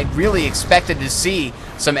is, and I really expected to see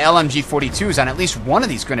some LMG-42s on at least one of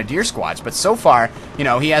these Grenadier squads, but so far, you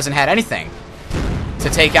know, he hasn't had anything to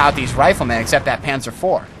take out these riflemen except that Panzer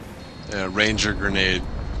IV. Ranger grenade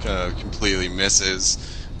completely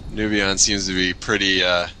misses. Nuvion seems to be pretty...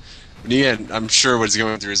 I'm sure what's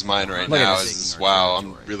going through his mind right now is, wow,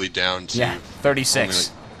 I'm really down to 36.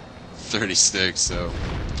 Like 36, so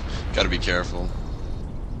got to be careful.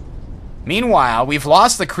 Meanwhile, we've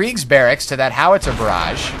lost the Krieg's barracks to that howitzer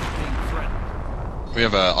barrage. We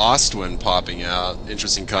have a Ostwind popping out.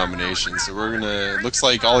 Interesting combination. So we're gonna. Looks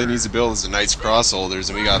like all he needs to build is a Knight's Crossholders,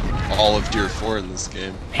 and we got all of Tier 4 in this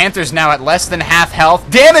game. Panther's now at less than half health.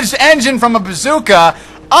 Damaged engine from a bazooka.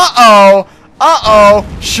 Uh-oh.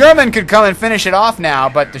 Uh-oh. Sherman could come and finish it off now,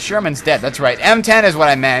 but the Sherman's dead. That's right. M10 is what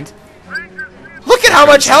I meant. Look at how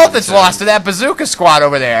much health it's lost to that bazooka squad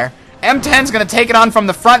over there. M10's going to take it on from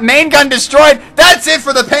the front. Main gun destroyed. That's it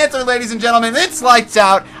for the Panther, ladies and gentlemen. It's lights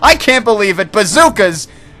out. I can't believe it. Bazookas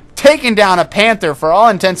taking down a Panther for all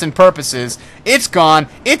intents and purposes. It's gone.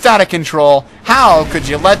 It's out of control. How could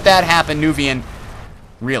you let that happen, Nuvion?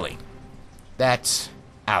 Really. That's...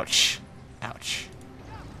 ouch. Ouch.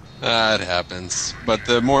 It happens. But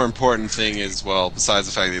the more important thing is, well, besides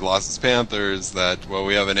the fact that he lost his Panther, is that, well,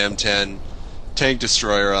 we have an M10 tank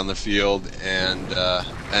destroyer on the field, and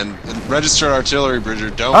registered artillery,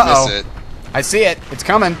 Bridger, don't miss it. I see it. It's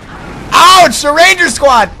coming. Ouch! The Ranger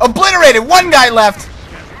squad! Obliterated! One guy left!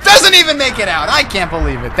 Doesn't even make it out! I can't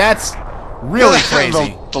believe it. That's really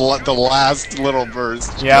crazy. the last little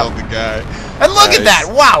burst killed the guy. And look at that!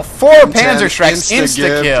 Wow! 4 Panzerschrecks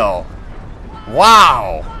insta-kill.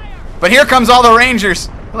 Wow! But here comes all the Rangers.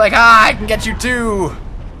 They're like, I can get you too.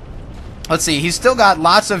 Let's see. He's still got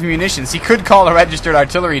lots of munitions. He could call the registered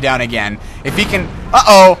artillery down again. If he can...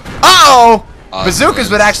 Uh-oh! Bazookas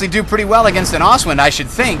would actually do pretty well against an Ostwind, I should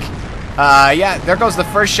think. Yeah, there goes the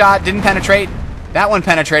first shot. Didn't penetrate. That one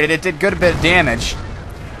penetrated. It did good a bit of damage.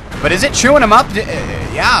 But is it chewing him up?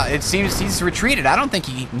 Yeah, it seems he's retreated. I don't think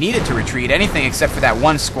he needed to retreat anything except for that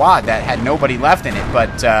one squad that had nobody left in it.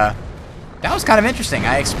 But that was kind of interesting.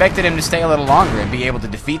 I expected him to stay a little longer and be able to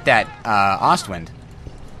defeat that Ostwind.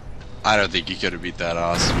 I don't think he could have beat that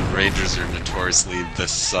Ostwind. Rangers are notoriously the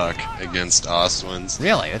suck against Ostwinds.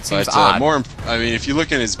 Really? It seems odd. I mean, if you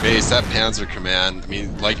look in his base, that Panzer Command, I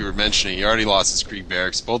mean, like you were mentioning, he already lost his Krieg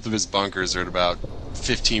Barracks. Both of his bunkers are at about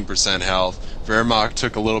 15% health. Wehrmacht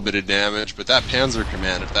took a little bit of damage, but that Panzer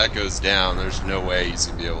Command, if that goes down, there's no way he's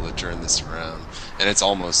going to be able to turn this around. And it's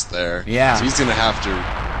almost there. Yeah. So he's going to have to...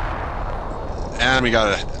 And we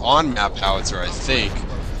got an on-map howitzer, I think.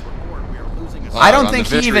 I don't think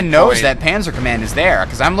he even knows that Panzer Command is there,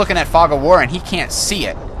 because I'm looking at Fog of War and he can't see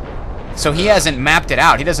it. So he hasn't mapped it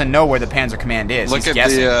out. He doesn't know where the Panzer Command is. Look He's at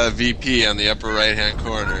guessing. the VP on the upper right-hand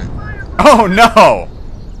corner. Oh, no!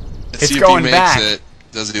 Let's It's see going if he makes back. it.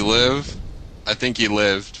 Does he live? I think he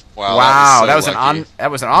lived. Wow, Wow, that was that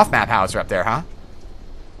was an off-map howitzer up there, huh?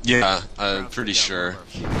 Yeah, I'm pretty sure.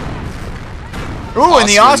 Ooh, and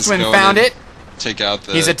the Ostwind found it. Take out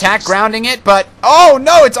the... He's attack grounding it, but... Oh,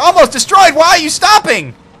 no, it's almost destroyed! Why are you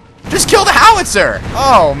stopping? Just kill the howitzer!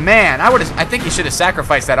 Oh, man, I think you should have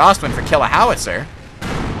sacrificed that Ostwind for kill a howitzer.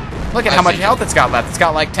 Look at how much health it's got left. It's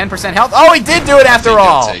got like 10% health. Oh, he did do it after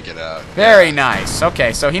all! Take it out. Very nice.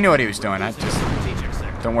 Okay, so he knew what he was doing.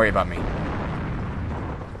 Don't worry about me.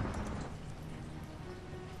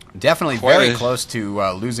 Definitely very close to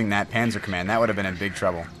losing that Panzer Command. That would have been in big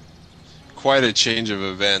trouble. Quite a change of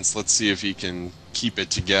events. Let's see if he can keep it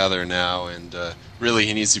together now, and really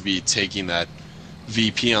he needs to be taking that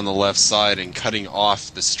VP on the left side and cutting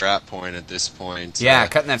off the strat point at this point. Yeah,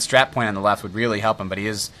 cutting that strat point on the left would really help him, but he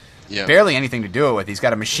has barely anything to do it with. He's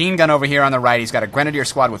got a machine gun over here on the right. He's got a Grenadier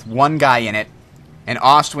squad with one guy in it, an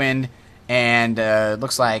Ostwind, and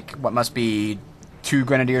looks like what must be 2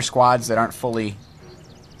 Grenadier squads that aren't fully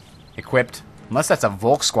equipped. Unless that's a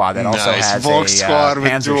Volk squad that also has Volk a squad with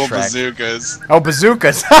Panzer dual Schreck. bazookas. Oh,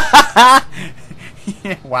 bazookas!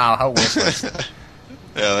 Wow, how worthless.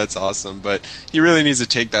 Yeah, that's awesome. But he really needs to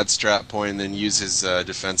take that strat point and then use his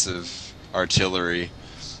defensive artillery.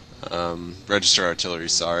 Register artillery,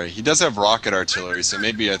 sorry. He does have rocket artillery, so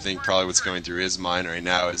maybe I think probably what's going through his mind right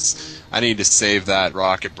now is I need to save that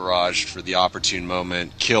rocket barrage for the opportune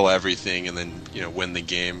moment, kill everything, and then win the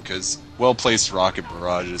game, because well-placed rocket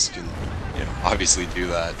barrages can obviously do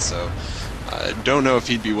that. So I don't know if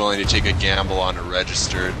he'd be willing to take a gamble on a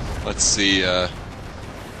registered. Let's see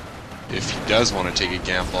if he does want to take a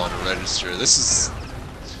gamble on a register. This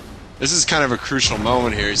is kind of a crucial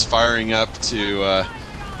moment here. He's firing up to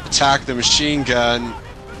attack the machine gun.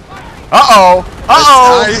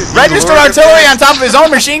 Registered artillery on top of his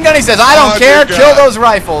own machine gun. He says, I don't care. Kill those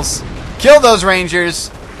rifles. Kill those Rangers.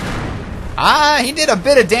 He did a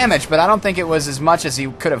bit of damage, but I don't think it was as much as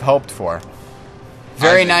he could have hoped for.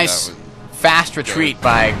 Very nice, fast retreat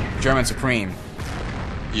by GermanSupreme.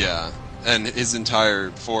 Yeah, and his entire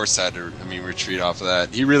force had to, retreat off of that.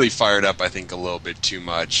 He really fired up, I think, a little bit too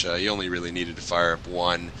much. He only really needed to fire up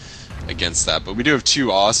 1 against that. But we do have 2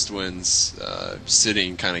 Ostwinds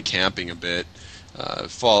sitting, kind of camping a bit,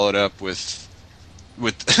 followed up with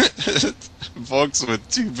folks with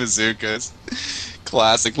 2 bazookas.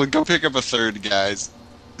 Classic. Look, go pick up a third, guys.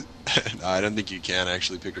 No, I don't think you can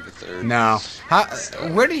actually pick up a third. No.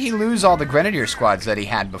 Where did he lose all the Grenadier squads that he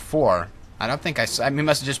had before? I don't think he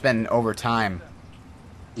must have just been over time.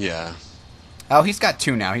 Yeah. Oh, he's got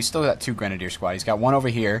 2 now. He's still got 2 Grenadier squad. He's got 1 over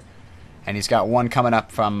here, and he's got 1 coming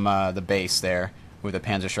up from the base there with a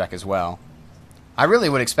Panzer Schreck as well. I really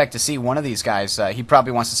would expect to see one of these guys. He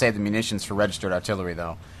probably wants to save the munitions for registered artillery,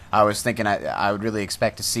 though. I was thinking I would really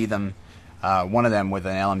expect to see them, one of them with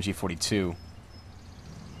an LMG-42.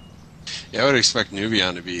 Yeah, I would expect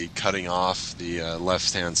Nuvion to be cutting off the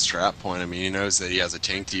left-hand strap point. I mean, he knows that he has a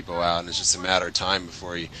tank depot out, and it's just a matter of time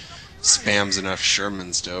before he spams enough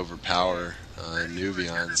Shermans to overpower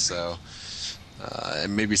Nuvion. So,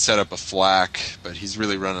 and maybe set up a flak, but he's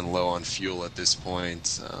really running low on fuel at this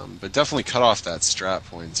point. But definitely cut off that strap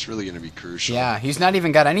point. It's really going to be crucial. Yeah, he's not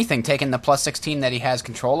even got anything taking the +16 that he has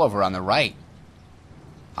control over on the right.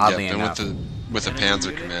 Oddly enough. And with the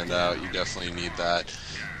Panzer Command out, you definitely need that.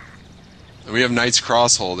 And we have Knights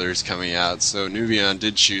Crossholders coming out, so Nuvion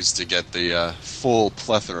did choose to get the full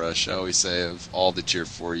plethora, shall we say, of all the Tier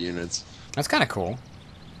 4 units. That's kind of cool.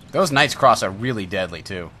 Those Knights Cross are really deadly,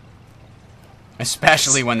 too.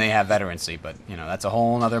 Especially when they have veterancy, but, you know, that's a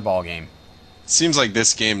whole other ballgame. Seems like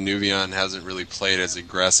this game Nuvion hasn't really played as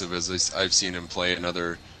aggressive as I've seen him play in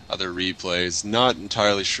other replays. Not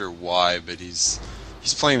entirely sure why, but he's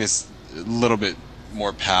playing this a little bit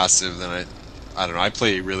more passive than I don't know. I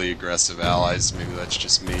play really aggressive allies. Maybe that's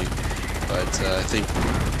just me, but I think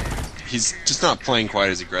he's just not playing quite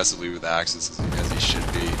as aggressively with Axis as he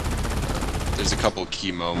should be. There's a couple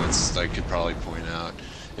key moments that I could probably point out.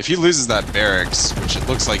 If he loses that barracks, which it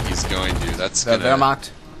looks like he's going to, that's the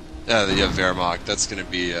Wehrmacht. Yeah, Wehrmacht. That's gonna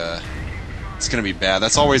be it's gonna be bad.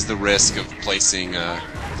 That's always the risk of placing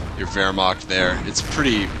your Wehrmacht there. It's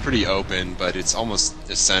pretty open, but it's almost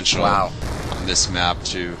essential on this map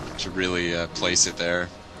to really place it there.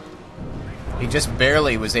 He just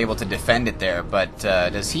barely was able to defend it there, but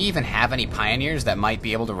does he even have any pioneers that might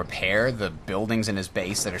be able to repair the buildings in his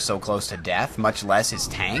base that are so close to death, much less his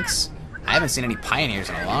tanks? I haven't seen any pioneers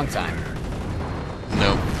in a long time.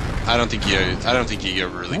 No, I don't think he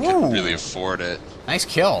ever really could really afford it. Nice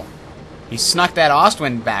kill. He snuck that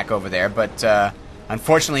Ostwind back over there, but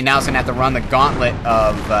unfortunately now he's going to have to run the gauntlet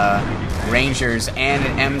of Rangers and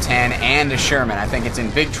an M10 and a Sherman. I think it's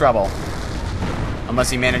in big trouble.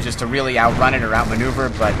 Unless he manages to really outrun it or outmaneuver,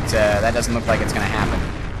 but that doesn't look like it's going to happen.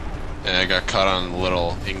 Yeah, I got caught on a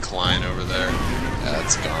little incline over there. Yeah,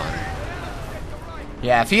 it's gone.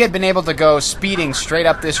 Yeah, if he had been able to go speeding straight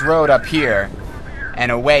up this road up here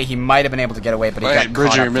and away, he might have been able to get away, but he got caught Bridger,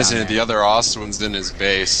 up you're missing down it. there. The other Ostwind's in his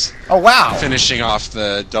base. Oh, wow. Finishing off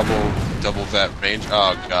the double vet range.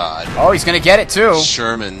 Oh, God. Oh, he's going to get it, too.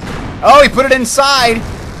 Sherman. Oh, he put it inside.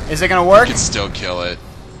 Is it going to work? He can still kill it.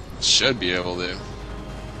 Should be able to.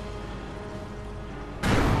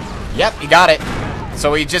 Yep, he got it.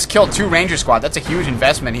 So he just killed 2 Ranger squad. That's a huge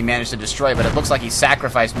investment he managed to destroy, but it looks like he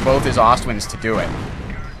sacrificed both his Ostwinds to do it.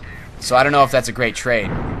 So I don't know if that's a great trade.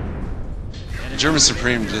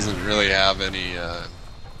 GermanSupreme doesn't really have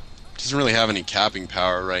any capping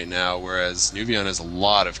power right now, whereas Nuvion has a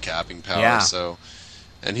lot of capping power. Yeah. So,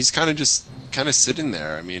 and he's kind of sitting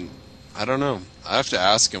there. I mean, I don't know. I have to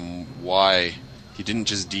ask him why he didn't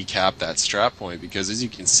just decap that strap point, because as you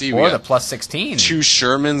can see, we Or the got +16. 2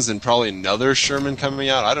 Shermans and probably another Sherman coming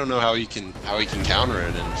out. I don't know how he can counter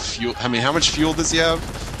it. And fuel. I mean, how much fuel does he have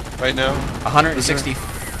right now?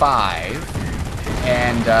 165,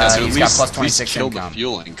 and Yeah, so he's got +26 kill income. the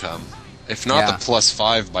fuel income. If not Yeah. the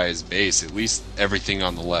 +5 by his base, at least everything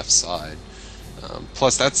on the left side.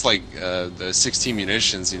 Plus, that's like the 16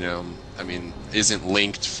 munitions. You know, I mean, isn't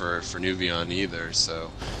linked for Nuvion either.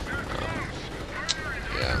 So.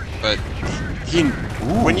 Yeah, but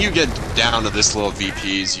when you get down to this little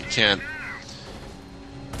VPs, you can't.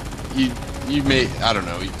 You may, I don't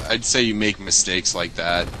know. I'd say you make mistakes like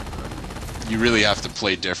that. You really have to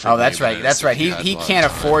play differently. Oh, that's right. That's right. He can't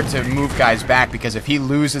afford to move guys back, because if he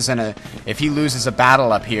loses a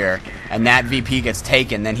battle up here and that VP gets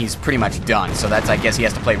taken, then he's pretty much done. So I guess he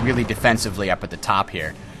has to play really defensively up at the top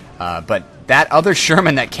here. But that other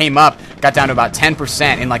Sherman that came up got down to about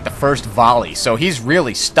 10% in like the first volley. So he's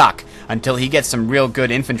really stuck until he gets some real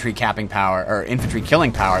good infantry capping power or infantry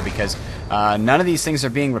killing power, because none of these things are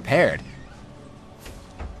being repaired.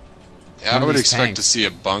 Yeah, I would expect to see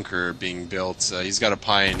a bunker being built. He's got a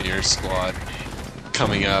pioneer squad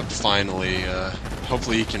coming up finally.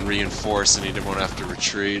 Hopefully he can reinforce and he won't have to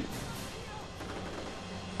retreat.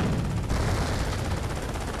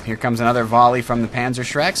 Here comes another volley from the Panzer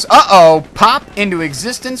Shreks. Uh-oh! Pop into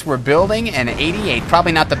existence. We're building an 88.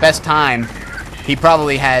 Probably not the best time. He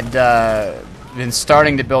probably had been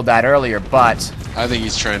starting to build that earlier, but I think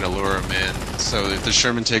he's trying to lure him in. So if the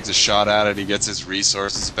Sherman takes a shot at it, he gets his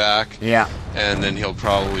resources back. Yeah. And then he'll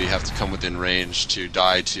probably have to come within range to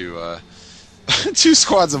die to 2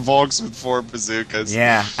 squads of Volks with 4 bazookas.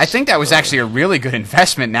 Yeah. I think that was actually a really good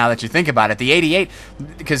investment now that you think about it. The 88,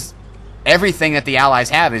 because everything that the Allies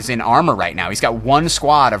have is in armor right now. He's got 1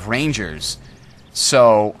 squad of Rangers.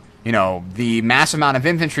 So, you know, the mass amount of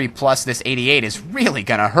infantry plus this 88 is really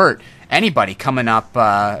going to hurt. anybody coming up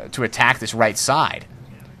to attack this right side.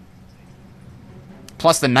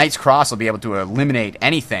 Plus, the Knight's Cross will be able to eliminate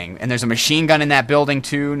anything. And there's a machine gun in that building,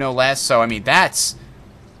 too, no less. So, I mean, that's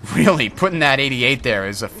really... Putting that 88 there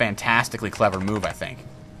is a fantastically clever move, I think.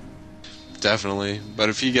 Definitely. But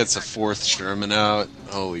if he gets a 4th Sherman out,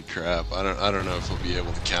 holy crap. I don't know if he'll be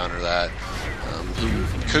able to counter that.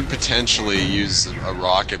 He could potentially use a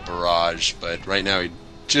rocket barrage, but right now he's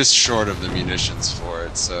just short of the munitions for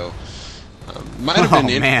it. So, might have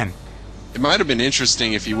been... man. It might have been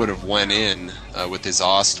interesting if he would have went in with his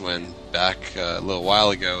Ostwind back a little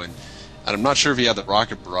while ago, and I'm not sure if he had the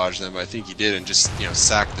rocket barrage then, but I think he did, and just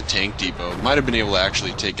sacked the tank depot. Might have been able to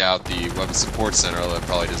actually take out the weapon support center, although it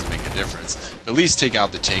probably doesn't make a difference. But at least take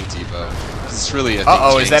out the tank depot. It's really is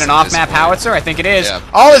that an off-map howitzer? I think it is. Yeah,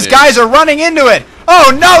 all his guys are running into it.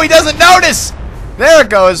 Oh no, he doesn't notice. There it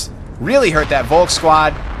goes. Really hurt that Volk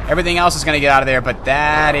squad. Everything else is going to get out of there, but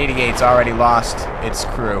that 88's already lost its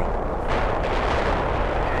crew.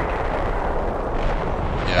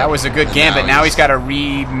 That was a good gambit. Now he's got to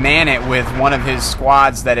reman it with one of his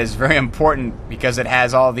squads that is very important because it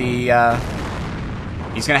has all the...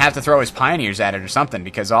 he's going to have to throw his Pioneers at it or something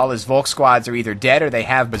because all his Volk squads are either dead or they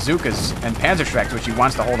have bazookas and Panzerschrecks, which he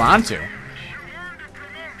wants to hold on to.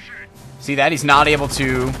 See that? He's not able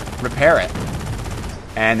to repair it.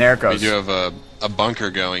 And there it goes. We do have a bunker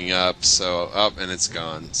going up, so and it's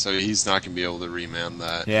gone. So he's not going to be able to reman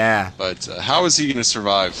that. Yeah. But how is he going to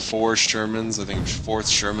survive 4 Shermans? I think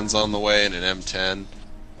 4th Sherman's on the way and an M10.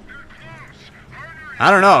 I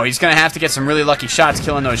don't know. He's going to have to get some really lucky shots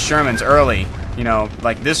killing those Shermans early.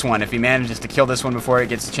 Like this one. If he manages to kill this one before it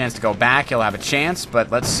gets a chance to go back, he'll have a chance. But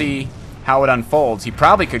let's see how it unfolds. He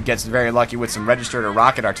probably could get very lucky with some registered or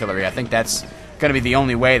rocket artillery. I think that's going to be the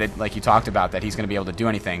only way that, like you talked about, that he's going to be able to do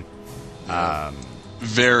anything.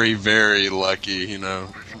 Very, very lucky,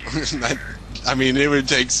 I mean, it would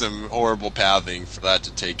take some horrible pathing for that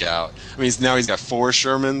to take out. I mean, now he's got 4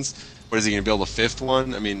 Shermans. What is he going to build a 5th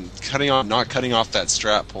one? I mean, not cutting off that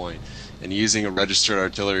strat point and using a registered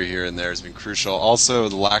artillery here and there has been crucial. Also,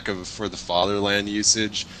 the lack of for the fatherland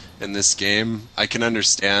usage in this game. I can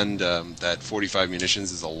understand that 45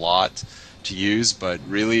 munitions is a lot to use, but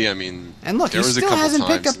really, I mean, and look, he still hasn't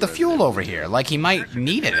picked up the fuel over here. Like he might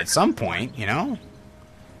need it at some point, Yeah.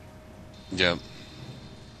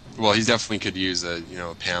 Well, he definitely could use a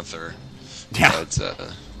Panther. Yeah. But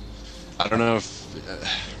I don't know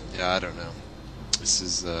if. I don't know. This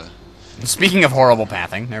is. Speaking of horrible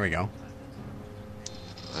pathing, there we go.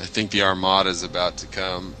 I think the Armada is about to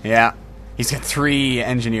come. Yeah, he's got 3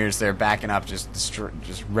 engineers there backing up, just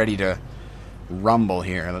ready to rumble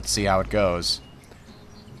here. Let's see how it goes.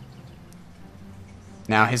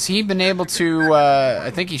 Now, has he been able to... I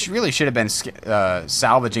think he really should have been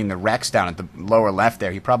salvaging the wrecks down at the lower left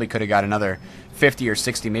there. He probably could have got another 50 or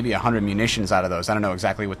 60, maybe 100 munitions out of those. I don't know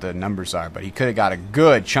exactly what the numbers are, but he could have got a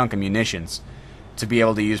good chunk of munitions to be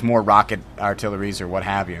able to use more rocket artilleries or what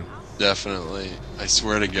have you. Definitely. I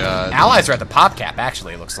swear to God. Allies are at the pop cap,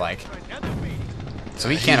 actually, it looks like. So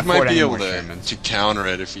he can't afford any more Shermans. He might be able to counter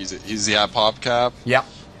it if he's at pop cap. Yep.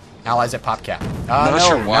 Allies at pop cap. I'm not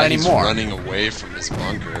sure why he's anymore. running away from his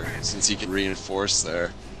bunker, since he can reinforce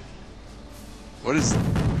there. What is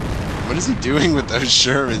he doing with those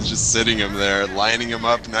Shermans, just sitting him there, lining him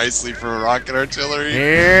up nicely for rocket artillery?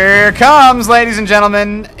 Here comes, ladies and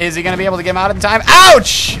gentlemen. Is he going to be able to get him out in time?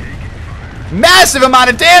 Ouch! Massive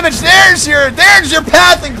amount of damage. There's your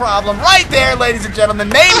pathing problem right there, ladies and gentlemen.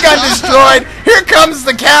 Main gun destroyed. Here comes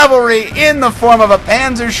the cavalry in the form of a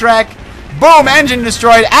Panzerschreck. Boom, engine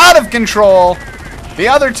destroyed, out of control. The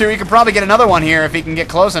other 2, he could probably get another one here if he can get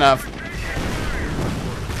close enough.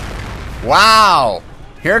 Wow.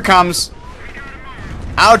 Here it comes.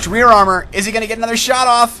 Ouch, rear armor. Is he going to get another shot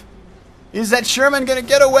off? Is that Sherman going to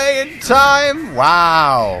get away in time?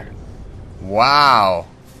 Wow. Wow.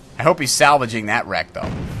 I hope he's salvaging that wreck,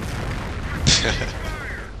 though.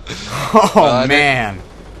 Oh, man.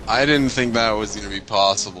 I didn't think that was going to be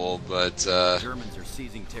possible, but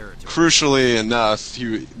crucially enough,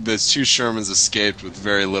 those 2 Shermans escaped with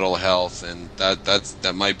very little health, and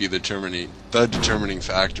that might be the determining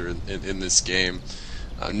factor in this game.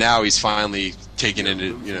 Now he's finally taken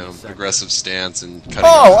into aggressive stance and cutting.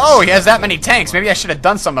 Oh, he has that many tanks. Maybe I should have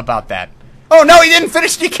done something about that. Oh no, he didn't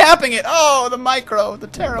finish decapping it. Oh, the micro, the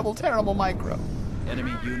terrible, terrible micro.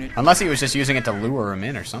 Enemy unit. Unless he was just using it to lure him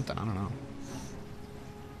in or something. I don't know.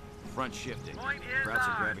 Front shifting. Krauts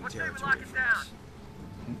are grabbing territory from us.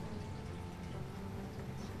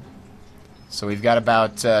 So we've got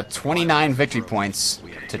about 29 victory points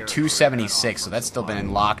to 276. So that's still been in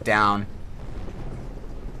lockdown.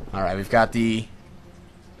 All right, we've got the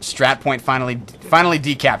Strat point finally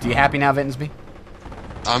decapped. Are you happy now, Vittensby?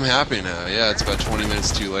 I'm happy now. Yeah, it's about 20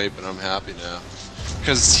 minutes too late, but I'm happy now.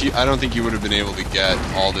 Because I don't think you would have been able to get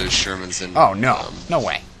all those Shermans in. Oh, no. No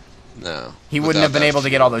way. No. He wouldn't have been able to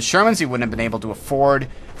get all those Shermans. He wouldn't have been able to afford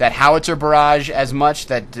that howitzer barrage as much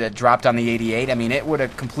that dropped on the 88. I mean, it would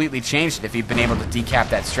have completely changed it if he'd been able to decap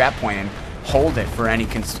that strat point and hold it for any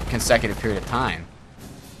consecutive period of time.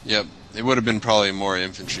 Yep. It would have been probably a more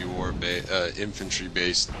infantry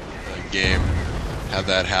based game had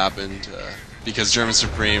that happened. Because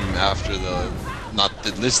GermanSupreme, after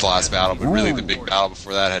this last battle, but really the big battle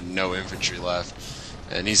before that, had no infantry left.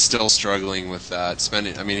 And he's still struggling with that. I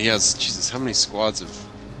mean, he has, Jesus, how many squads of,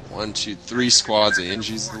 1, 2, 3 squads of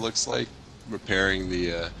Ingies, it looks like, repairing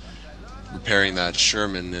that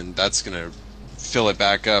Sherman, and that's going to fill it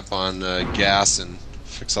back up on gas and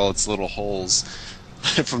fix all its little holes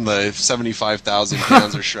from the 75,000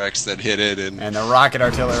 Panzer Shreks that hit it, and the rocket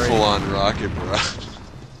artillery. Full-on rocket barrage.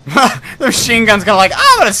 The machine gun's gonna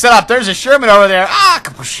I'm gonna set up. There's a Sherman over there.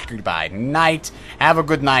 Goodbye. Night. Have a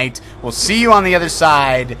good night. We'll see you on the other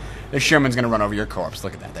side. The Sherman's gonna run over your corpse.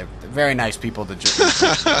 Look at that. They're very nice people.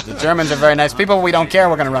 The Germans are very nice people. We don't care.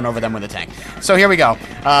 We're gonna run over them with a tank. So here we go.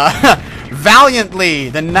 Valiantly,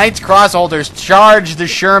 the Knights Crossholders charge the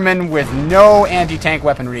Sherman with no anti-tank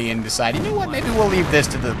weaponry and decide, you know what? Maybe we'll leave this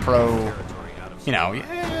to the pro. You know,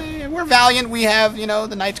 we're valiant. We have,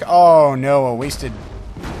 the Knights. Oh no, a wasted.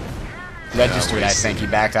 Registered, I think. He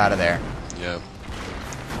backed out of there. Yeah.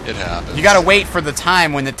 It happens. You gotta wait for the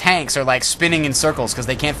time when the tanks are like spinning in circles because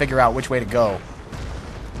they can't figure out which way to go.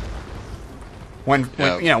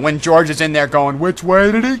 When George is in there going, which way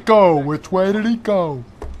did he go? Which way did he go?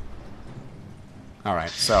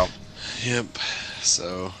 Alright, so. Yep.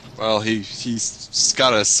 So, well, he's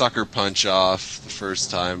got a sucker punch off the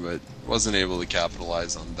first time, but wasn't able to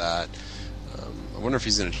capitalize on that. I wonder if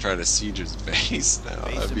he's going to try to siege his base now.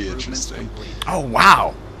 That'd be interesting. Oh,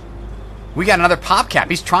 wow. We got another pop cap.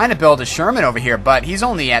 He's trying to build a Sherman over here, but he's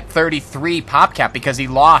only at 33 pop cap because he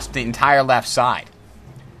lost the entire left side.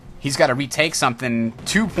 He's got to retake something,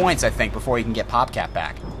 2 points, I think, before he can get pop cap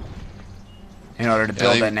back in order to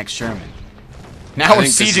build that next Sherman. Now we're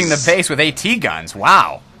sieging the base with AT guns.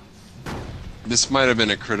 Wow. This might have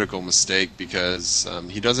been a critical mistake because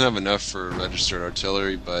he doesn't have enough for registered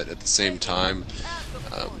artillery, but at the same time,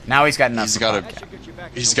 now he's got enough.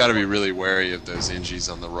 He's got to be really wary of those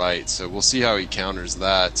Ingies on the right. So we'll see how he counters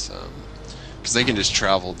that, because they can just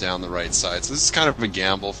travel down the right side. So this is kind of a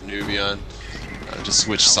gamble for Nuvion to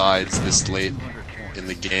switch sides this late in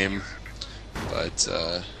the game. But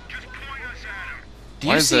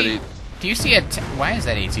why is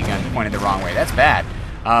that AT gun pointed the wrong way? That's bad.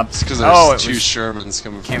 It's because there's two Shermans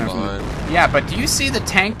coming from behind. Yeah, but do you see the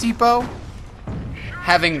tank depot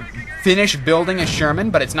having finished building a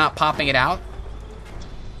Sherman, but it's not popping it out?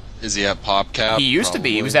 Is he at pop cap? He used to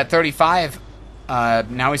be. He was at 35.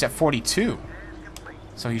 Now he's at 42.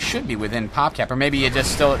 So he should be within pop cap, or maybe it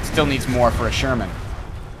just still needs more for a Sherman.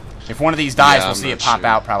 If one of these dies, we'll see it pop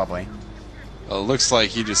out probably. Well, it looks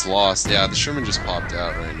like he just lost. Yeah, the Sherman just popped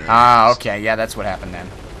out right now. Ah, okay. Yeah, that's what happened then.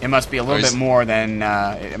 It must be a little bit more than,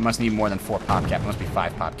 it must need more than 4 pop cap. It must be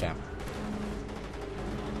 5 pop cap.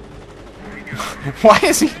 Why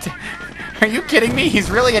is he... Are you kidding me? He's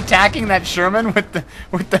really attacking that Sherman with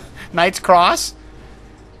the Knight's Cross?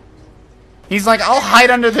 He's like, I'll hide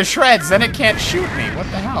under the shreds, then it can't shoot me. What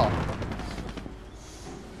the hell?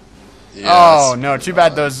 Yeah, oh, no. Too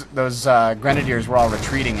bad those Grenadiers were all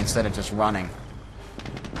retreating instead of just running.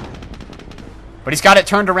 But he's got it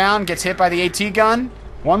turned around, gets hit by the AT gun.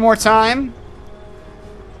 One more time.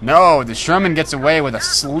 No, the Sherman gets away with a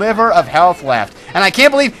sliver of health left. And I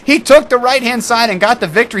can't believe he took the right-hand side and got the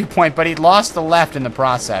victory point, but he lost the left in the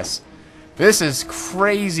process. This is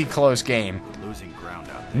crazy close game. Losing ground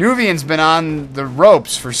out. Nuvion's been on the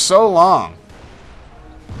ropes for so long.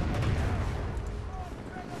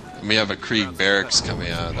 We have a Krieg barracks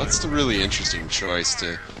coming out. That's the really interesting choice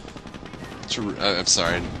to I'm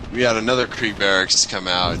sorry. We had another Krieg barracks come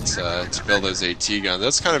out to build those AT guns.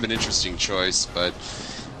 That's kind of an interesting choice, but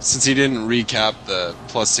since he didn't recap the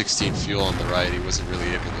plus 16 fuel on the right, he wasn't really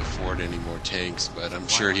able to afford any more tanks. But I'm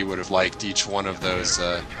sure he would have liked each one of those.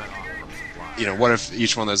 What if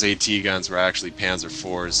each one of those AT guns were actually Panzer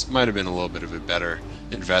IVs? Might have been a little bit of a better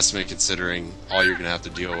investment, considering all you're going to have to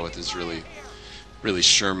deal with is really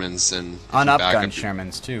Shermans and unupgunned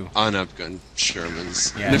Shermans too. Unupgunned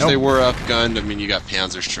Shermans. Yeah, and if they were upgunned, I mean, you got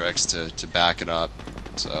Panzer Shreks to back it up.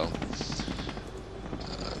 So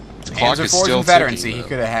the clock is still veterancy ticking, he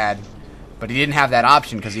could have had, but he didn't have that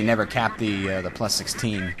option because he never capped the plus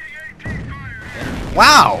 16.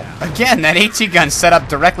 Wow! Again, that AT gun set up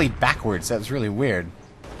directly backwards. That was really weird.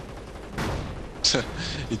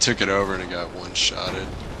 He took it over and it got one-shotted.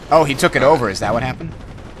 Oh, he took it over. Is that what happened?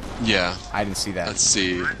 Yeah. I didn't see that. Let's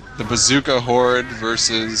see. The bazooka horde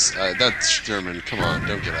versus... that's German. Come on,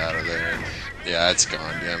 don't get out of there. Yeah, it's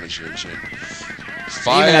gone. Damage engine.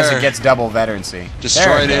 Fire. Even as it gets double veterancy.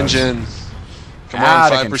 Destroyed engine. Come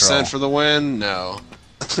on, 5% for the win? No.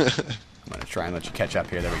 I'm going to try and let you catch up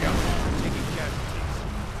here. There we go.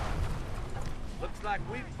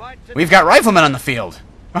 We've got riflemen on the field.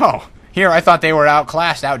 Oh, here I thought they were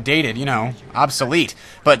outclassed, outdated, you know, obsolete.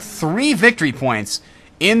 But 3 victory points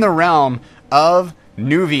in the realm of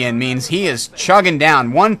Nuvion means he is chugging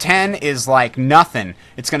down. 110 is like nothing.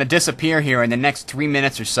 It's going to disappear here in the next 3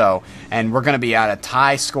 minutes or so, and we're going to be at a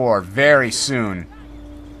tie score very soon.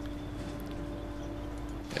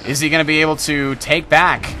 Is he going to be able to take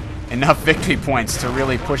back enough victory points to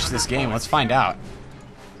really push this game? Let's find out.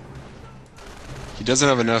 He doesn't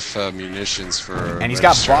have enough munitions for... And he's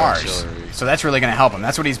got bars, artillery. So that's really going to help him.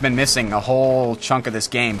 That's what he's been missing a whole chunk of this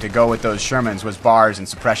game to go with those Shermans, was bars and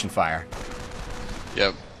suppression fire.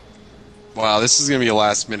 Yep. Wow, this is going to be a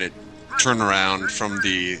last-minute turnaround from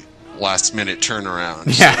the last-minute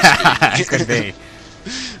turnaround. Yeah, it could be.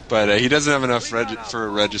 But he doesn't have enough for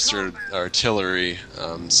registered artillery,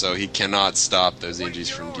 so he cannot stop those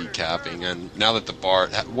Ingis from decapping. And now that the bar...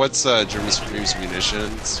 What's GermanSupreme's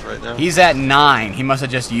munitions right now? He's at 9. He must have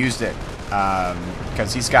just used it,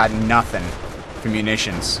 because he's got nothing for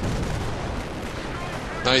munitions.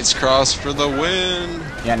 Knight's Cross for the win!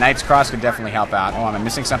 Yeah, Knight's Cross could definitely help out. Oh, I'm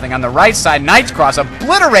missing something on the right side. Knight's Cross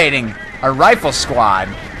obliterating a rifle squad.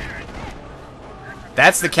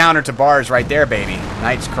 That's the counter to bars right there, baby.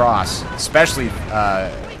 Knight's Cross. Especially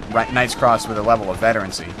Knight's Cross with a level of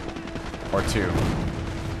veterancy. Or 2.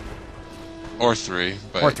 Or 3.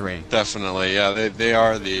 But or 3. Definitely, yeah. They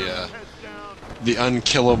are the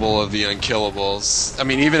unkillable of the unkillables. I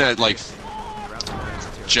mean, even at, like,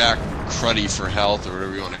 Jack Cruddy for health, or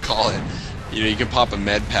whatever you want to call it, you know, you can pop a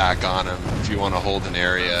med pack on them if you want to hold an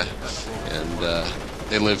area, and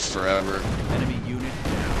they live forever.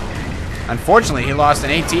 Unfortunately, he lost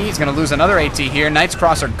an AT. He's going to lose another AT here. Knight's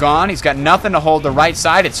Cross are gone. He's got nothing to hold the right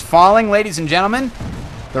side. It's falling, ladies and gentlemen.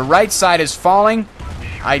 The right side is falling.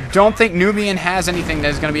 I don't think Nuvion has anything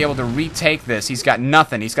that is going to be able to retake this. He's got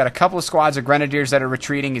nothing. He's got a couple of squads of grenadiers that are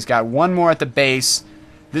retreating. He's got one more at the base.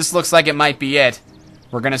 This looks like it might be it.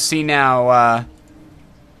 We're going to see now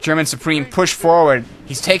GermanSupreme push forward.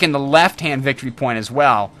 He's taken the left-hand victory point as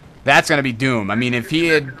well. That's going to be doom. I mean, if he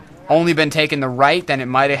had only been taking the right, then it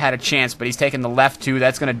might have had a chance, but he's taken the left too.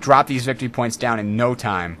 That's going to drop these victory points down in no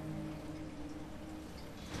time.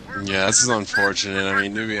 Yeah, this is unfortunate. I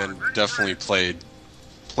mean, Nuvion definitely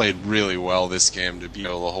played really well this game to be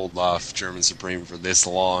able to hold off GermanSupreme for this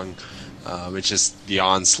long. It's just the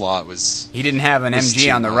onslaught was... He didn't have an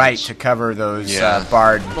MG on the right to cover those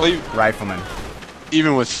barred riflemen.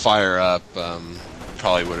 Even with fire up,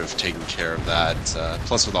 probably would have taken care of that.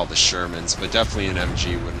 Plus with all the Shermans, but definitely an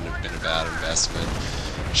MG wouldn't have been a bad investment.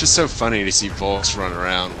 It's just so funny to see Volks run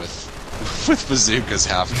around with bazookas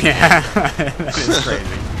half the game. Yeah, that is crazy.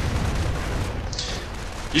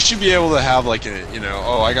 You should be able to have like a, you know,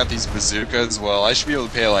 oh, I got these bazookas. Well, I should be able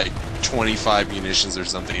to pay like 25 munitions or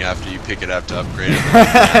something after you pick it up to upgrade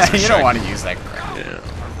it. You don't want to use that crap. Yeah.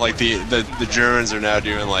 Like the Germans are now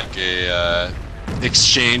doing like a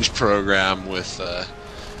exchange program with the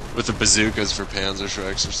bazookas for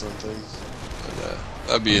Panzerschrecks or something. But,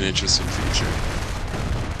 that'd be an interesting feature.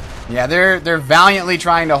 Yeah, they're valiantly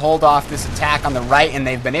trying to hold off this attack on the right, and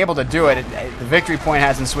they've been able to do it. The victory point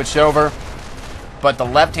hasn't switched over, but the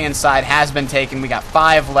left-hand side has been taken. We got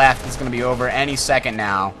 5 left. It's going to be over any second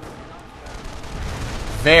now.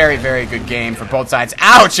 Very, very good game for both sides.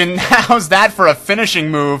 Ouch! And how's that for a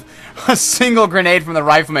finishing move? A single grenade from the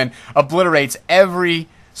rifleman obliterates every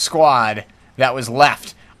squad that was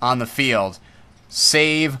left on the field.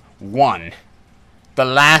 Save 1. The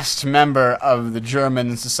last member of the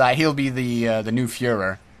German society. He'll be the new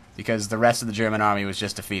Führer, because the rest of the German army was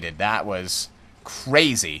just defeated. That was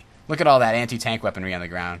crazy. Look at all that anti-tank weaponry on the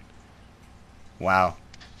ground. Wow.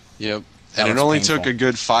 Yep. And it only took a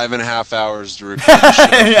good 5.5 hours to replenish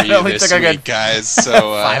it for you this week, guys.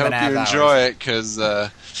 So I hope you enjoy it, because...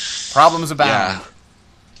 problems abound. Yeah.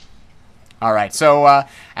 All right, so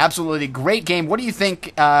absolutely great game. What do you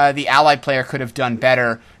think the Allied player could have done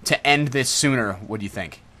better to end this sooner? What do you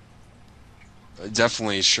think?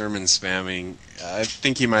 Definitely Sherman spamming. I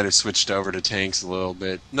think he might have switched over to tanks a little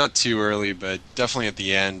bit. Not too early, but definitely at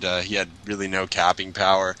the end he had really no capping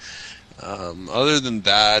power. Other than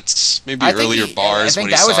that, maybe earlier bars when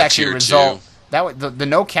he saw tier 2. the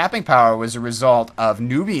no capping power was a result of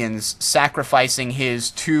Nuvians sacrificing his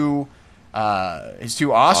two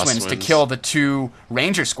Oswins to kill the 2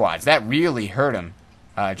 Ranger squads. That really hurt him,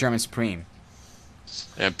 GermanSupreme.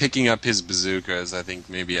 And picking up his bazookas, I think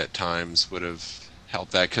maybe at times would have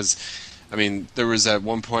helped that, because, I mean, there was at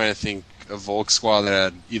one point, I think, a Volk squad that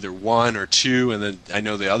had either 1 or 2, and then I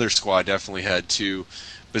know the other squad definitely had 2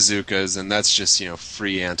 bazookas, and that's just,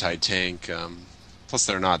 free anti-tank. Plus,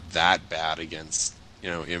 they're not that bad against,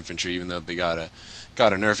 infantry, even though they got a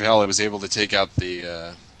nerf. Hell, I was able to take out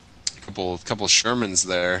the couple Shermans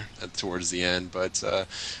there towards the end, but I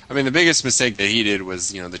mean, the biggest mistake that he did was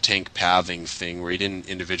the tank pathing thing, where he didn't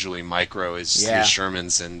individually micro his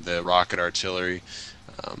Shermans and the rocket artillery.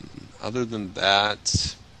 Other than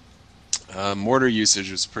that, mortar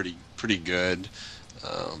usage was pretty good.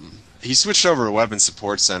 He switched over to Weapon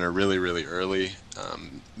Support Center really early.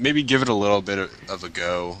 Maybe give it a little bit of a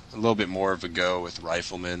go, a little bit more of a go with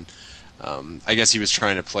Riflemen. I guess he was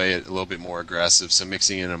trying to play it a little bit more aggressive, so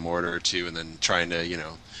mixing in a mortar or 2 and then trying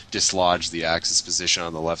to, dislodge the Axis position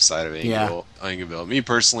on the left side of Angerville. Me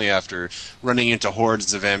personally, after running into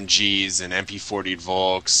hordes of MGs and MP40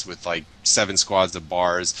 Volks with like 7 squads of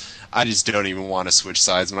bars, I just don't even want to switch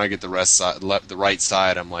sides. When I get the right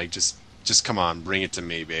side, I'm like, just come on, bring it to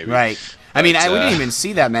me, baby. Right. I mean, we didn't even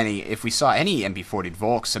see that many, if we saw any MP40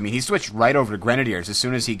 Volks. I mean, he switched right over to Grenadiers as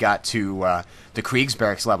soon as he got to the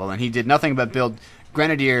Kriegsbarracks level, and he did nothing but build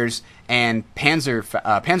Grenadiers and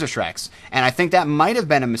Panzerschrecks, and I think that might have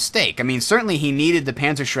been a mistake. I mean, certainly he needed the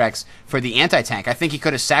Panzerschrecks for the anti-tank. I think he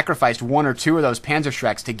could have sacrificed 1 or 2 of those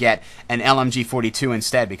Panzerschrecks to get an LMG-42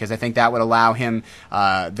 instead, because I think that would allow him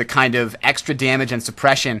the kind of extra damage and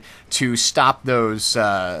suppression to stop those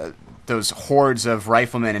hordes of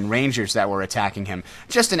riflemen and rangers that were attacking him.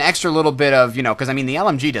 Just an extra little bit of, because, I mean, the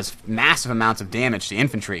LMG does massive amounts of damage to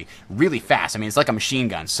infantry really fast. I mean, it's like a machine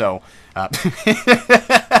gun, so...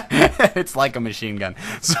 it's like a machine gun.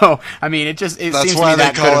 So, I mean, it seems to me that That's why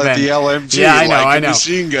they call it the LMG, yeah, I know.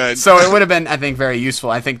 Machine gun. So it would have been, I think, very useful.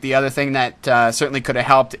 I think the other thing that certainly could have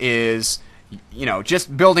helped is...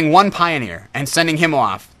 just building 1 Pioneer and sending him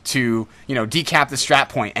off to, decap the strat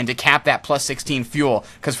point and to cap that plus 16 fuel,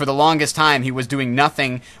 because for the longest time he was doing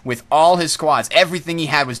nothing with all his squads. Everything he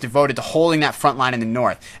had was devoted to holding that front line in the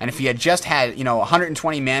north. And if he had just had,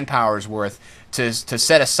 120 manpower's worth to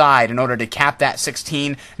set aside in order to cap that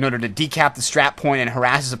 16, in order to decap the strat point and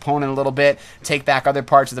harass his opponent a little bit, take back other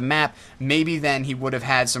parts of the map, maybe then he would have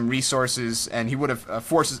had some resources, and he would have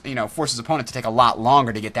forced his opponent to take a lot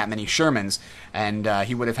longer to get that many Shermans, and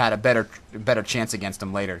he would have had a better chance against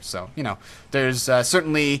him later. So, there's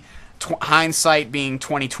certainly hindsight being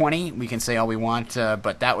 2020. We can say all we want,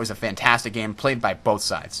 but that was a fantastic game played by both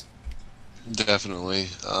sides. Definitely.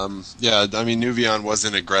 Yeah, I mean, Nuvion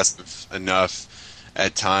wasn't aggressive enough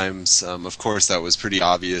at times. Of course, that was pretty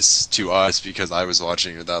obvious to us because I was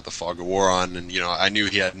watching without the fog of war on, and I knew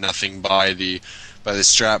he had nothing by the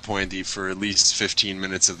strat point for at least 15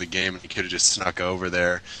 minutes of the game, and he could have just snuck over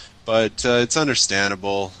there. But it's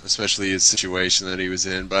understandable, especially his situation that he was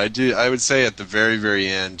in. But I would say at the very, very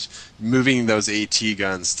end, moving those AT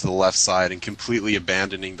guns to the left side and completely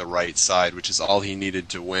abandoning the right side, which is all he needed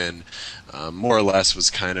to win, more or less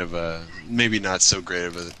was kind of maybe not so great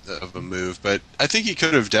of a move. But I think he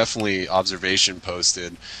could have definitely observation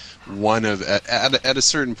posted at a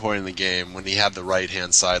certain point in the game when he had the right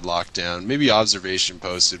hand side locked down. Maybe observation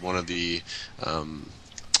posted one of the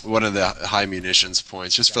high munitions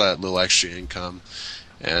points just for that little extra income,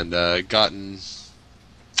 and gotten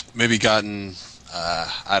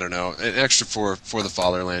I don't know, an extra for the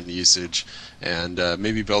fatherland usage, and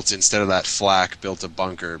maybe instead of that flak built a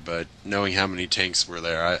bunker. But knowing how many tanks were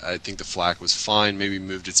there, I think the flak was fine. Maybe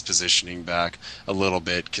moved its positioning back a little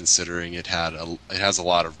bit, considering it has a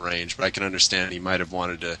lot of range. But I can understand he might have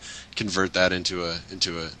wanted to convert that into a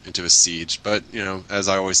siege. But as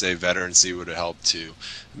I always say, veterancy would have helped too.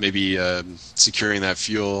 Maybe securing that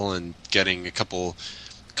fuel and getting a couple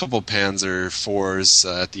Panzer IVs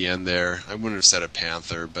at the end there. I wouldn't have said a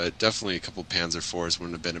Panther, but definitely a couple Panzer IVs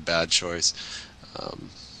wouldn't have been a bad choice.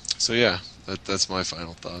 So yeah, that's my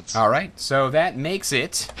final thoughts. All right, so that makes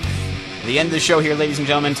it the end of the show here, ladies and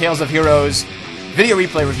gentlemen. Tales of Heroes video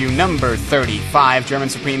replay review number 35,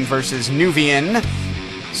 GermanSupreme versus Nuvion.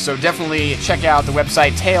 So definitely check out the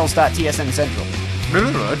website tales.tsncentral.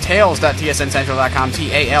 Tales.tsncentral.com,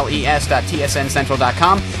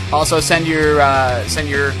 tales.tsncentral.com. Also send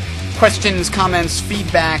your questions, comments,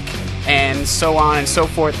 feedback, and so on and so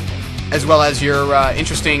forth, as well as your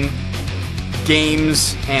interesting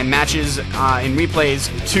games and matches in replays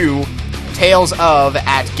to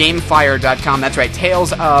talesof@gamefire.com. That's right,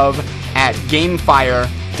 talesof at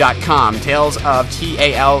gamefire.com. Tales of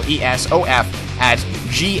TALESOF at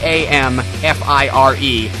GAMFIRE.com.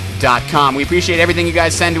 We appreciate everything you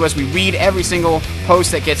guys send to us. We read every single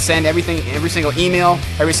post that gets sent, every single email,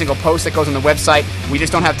 every single post that goes on the website. We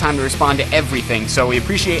just don't have time to respond to everything. So we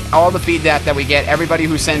appreciate all the feedback that we get, everybody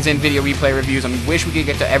who sends in video replay reviews. I wish we could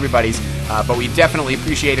get to everybody's, but we definitely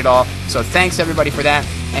appreciate it all. So thanks everybody for that.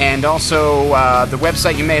 And also, the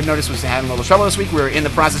website you may have noticed was having a little trouble this week. We were in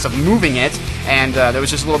the process of moving it, and there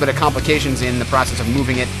was just a little bit of complications in the process of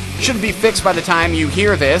moving it. Should be fixed by the time you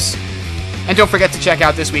hear this. And don't forget to check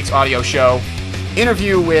out this week's audio show.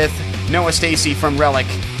 Interview with Noah Stacy from Relic,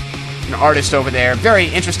 an artist over there. Very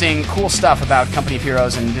interesting, cool stuff about Company of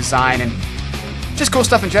Heroes and design and just cool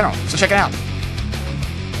stuff in general. So check it out.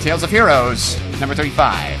 Tales of Heroes, number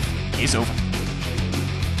 35, is over.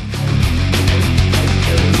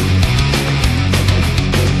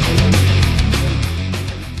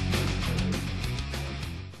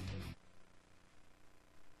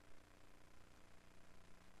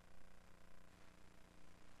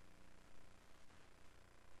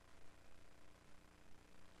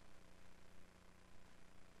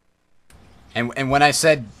 And when I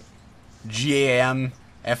said GAMFIRE,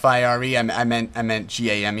 I meant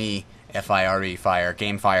GAMEFIRE, fire,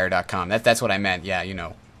 gamefire.com. That's what I meant.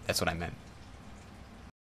 Yeah, that's what I meant.